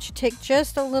highlights. I want you to take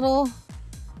just a little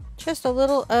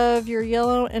of your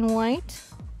yellow and white,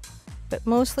 but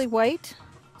mostly white.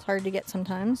 It's hard to get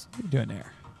sometimes. What are you doing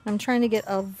there? I'm trying to get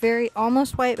a very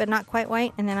almost white, but not quite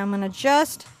white. And then I'm going to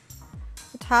adjust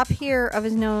the top here of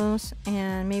his nose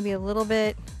and maybe a little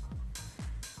bit.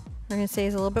 We're going to say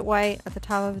he's a little bit white at the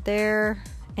top of there.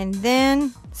 And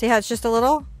then, see how it's just a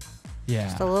little? Yeah.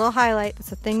 Just a little highlight.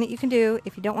 It's a thing that you can do.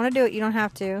 If you don't want to do it, you don't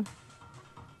have to.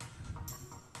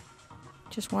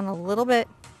 Just want a little bit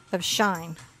of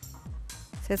shine.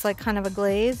 So it's like kind of a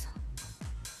glaze.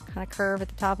 Kind of curve at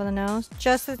the top of the nose.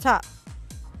 Just at the top.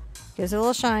 Gives it a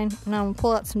little shine. And I'm going to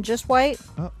pull out some just white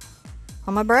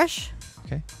on my brush.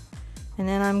 Okay. And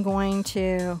then I'm going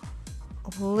to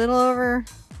a little over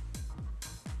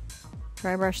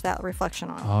dry brush that reflection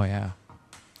on. Oh, yeah.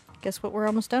 Guess what we're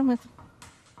almost done with?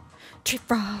 Tree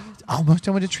frog. Almost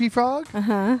done with a tree frog?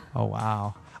 Uh-huh. Oh,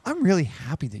 wow. I'm really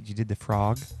happy that you did the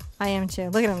frog. I am too.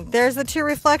 Look at him. There's the two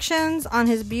reflections on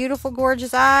his beautiful,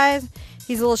 gorgeous eyes.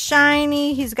 He's a little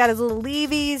shiny. He's got his little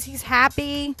leavies. He's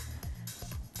happy.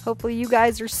 Hopefully you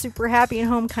guys are super happy at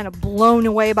home, kind of blown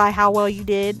away by how well you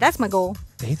did. That's my goal.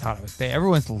 They thought it was big.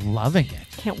 Everyone's loving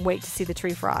it. Can't wait to see the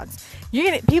tree frogs.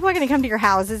 People are gonna come to your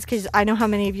houses because I know how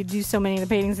many of you do so many of the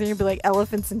paintings. They're gonna be like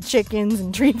elephants and chickens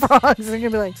and tree frogs. They're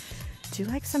gonna be like, "Do you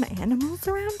like some animals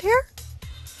around here?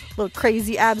 Little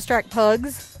crazy abstract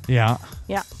pugs." Yeah.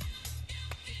 Yeah.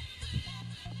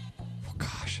 Oh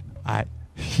gosh,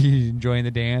 you enjoying the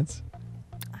dance?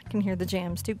 I can hear the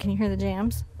jams, dude. Can you hear the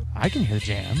jams? I can hear the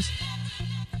jams.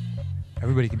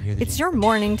 Everybody can hear the jams. It's your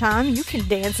morning time. You can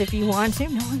dance if you want to.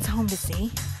 No one's home to see.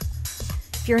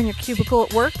 If you're in your cubicle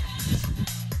at work,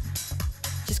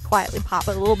 just quietly pop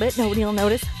it a little bit. Nobody will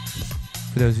notice.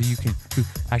 For those of you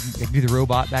I can do the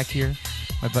robot back here.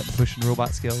 My button pushing robot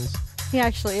skills. He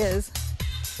actually is.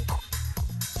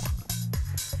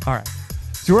 All right.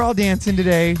 So we're all dancing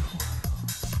today.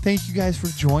 Thank you guys for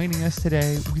joining us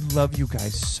today. We love you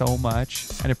guys so much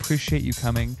and appreciate you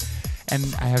coming. And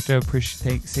I have to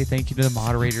say thank you to the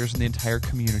moderators and the entire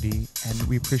community. And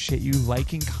we appreciate you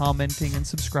liking, commenting, and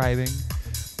subscribing.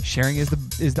 Sharing is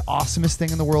the awesomest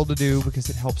thing in the world to do because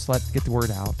it helps get the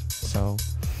word out. So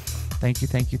thank you,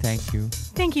 thank you, thank you.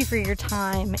 Thank you for your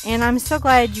time. And I'm so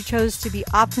glad you chose to be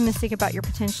optimistic about your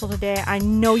potential today. I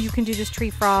know you can do this tree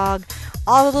frog.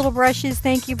 All the little brushes,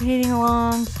 thank you for painting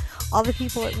along. All the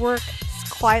people at work just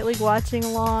quietly watching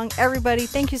along. Everybody,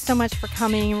 thank you so much for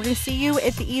coming. We're going to see you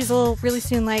at the easel really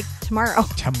soon, like tomorrow.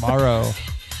 Tomorrow.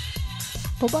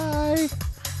 Bye-bye.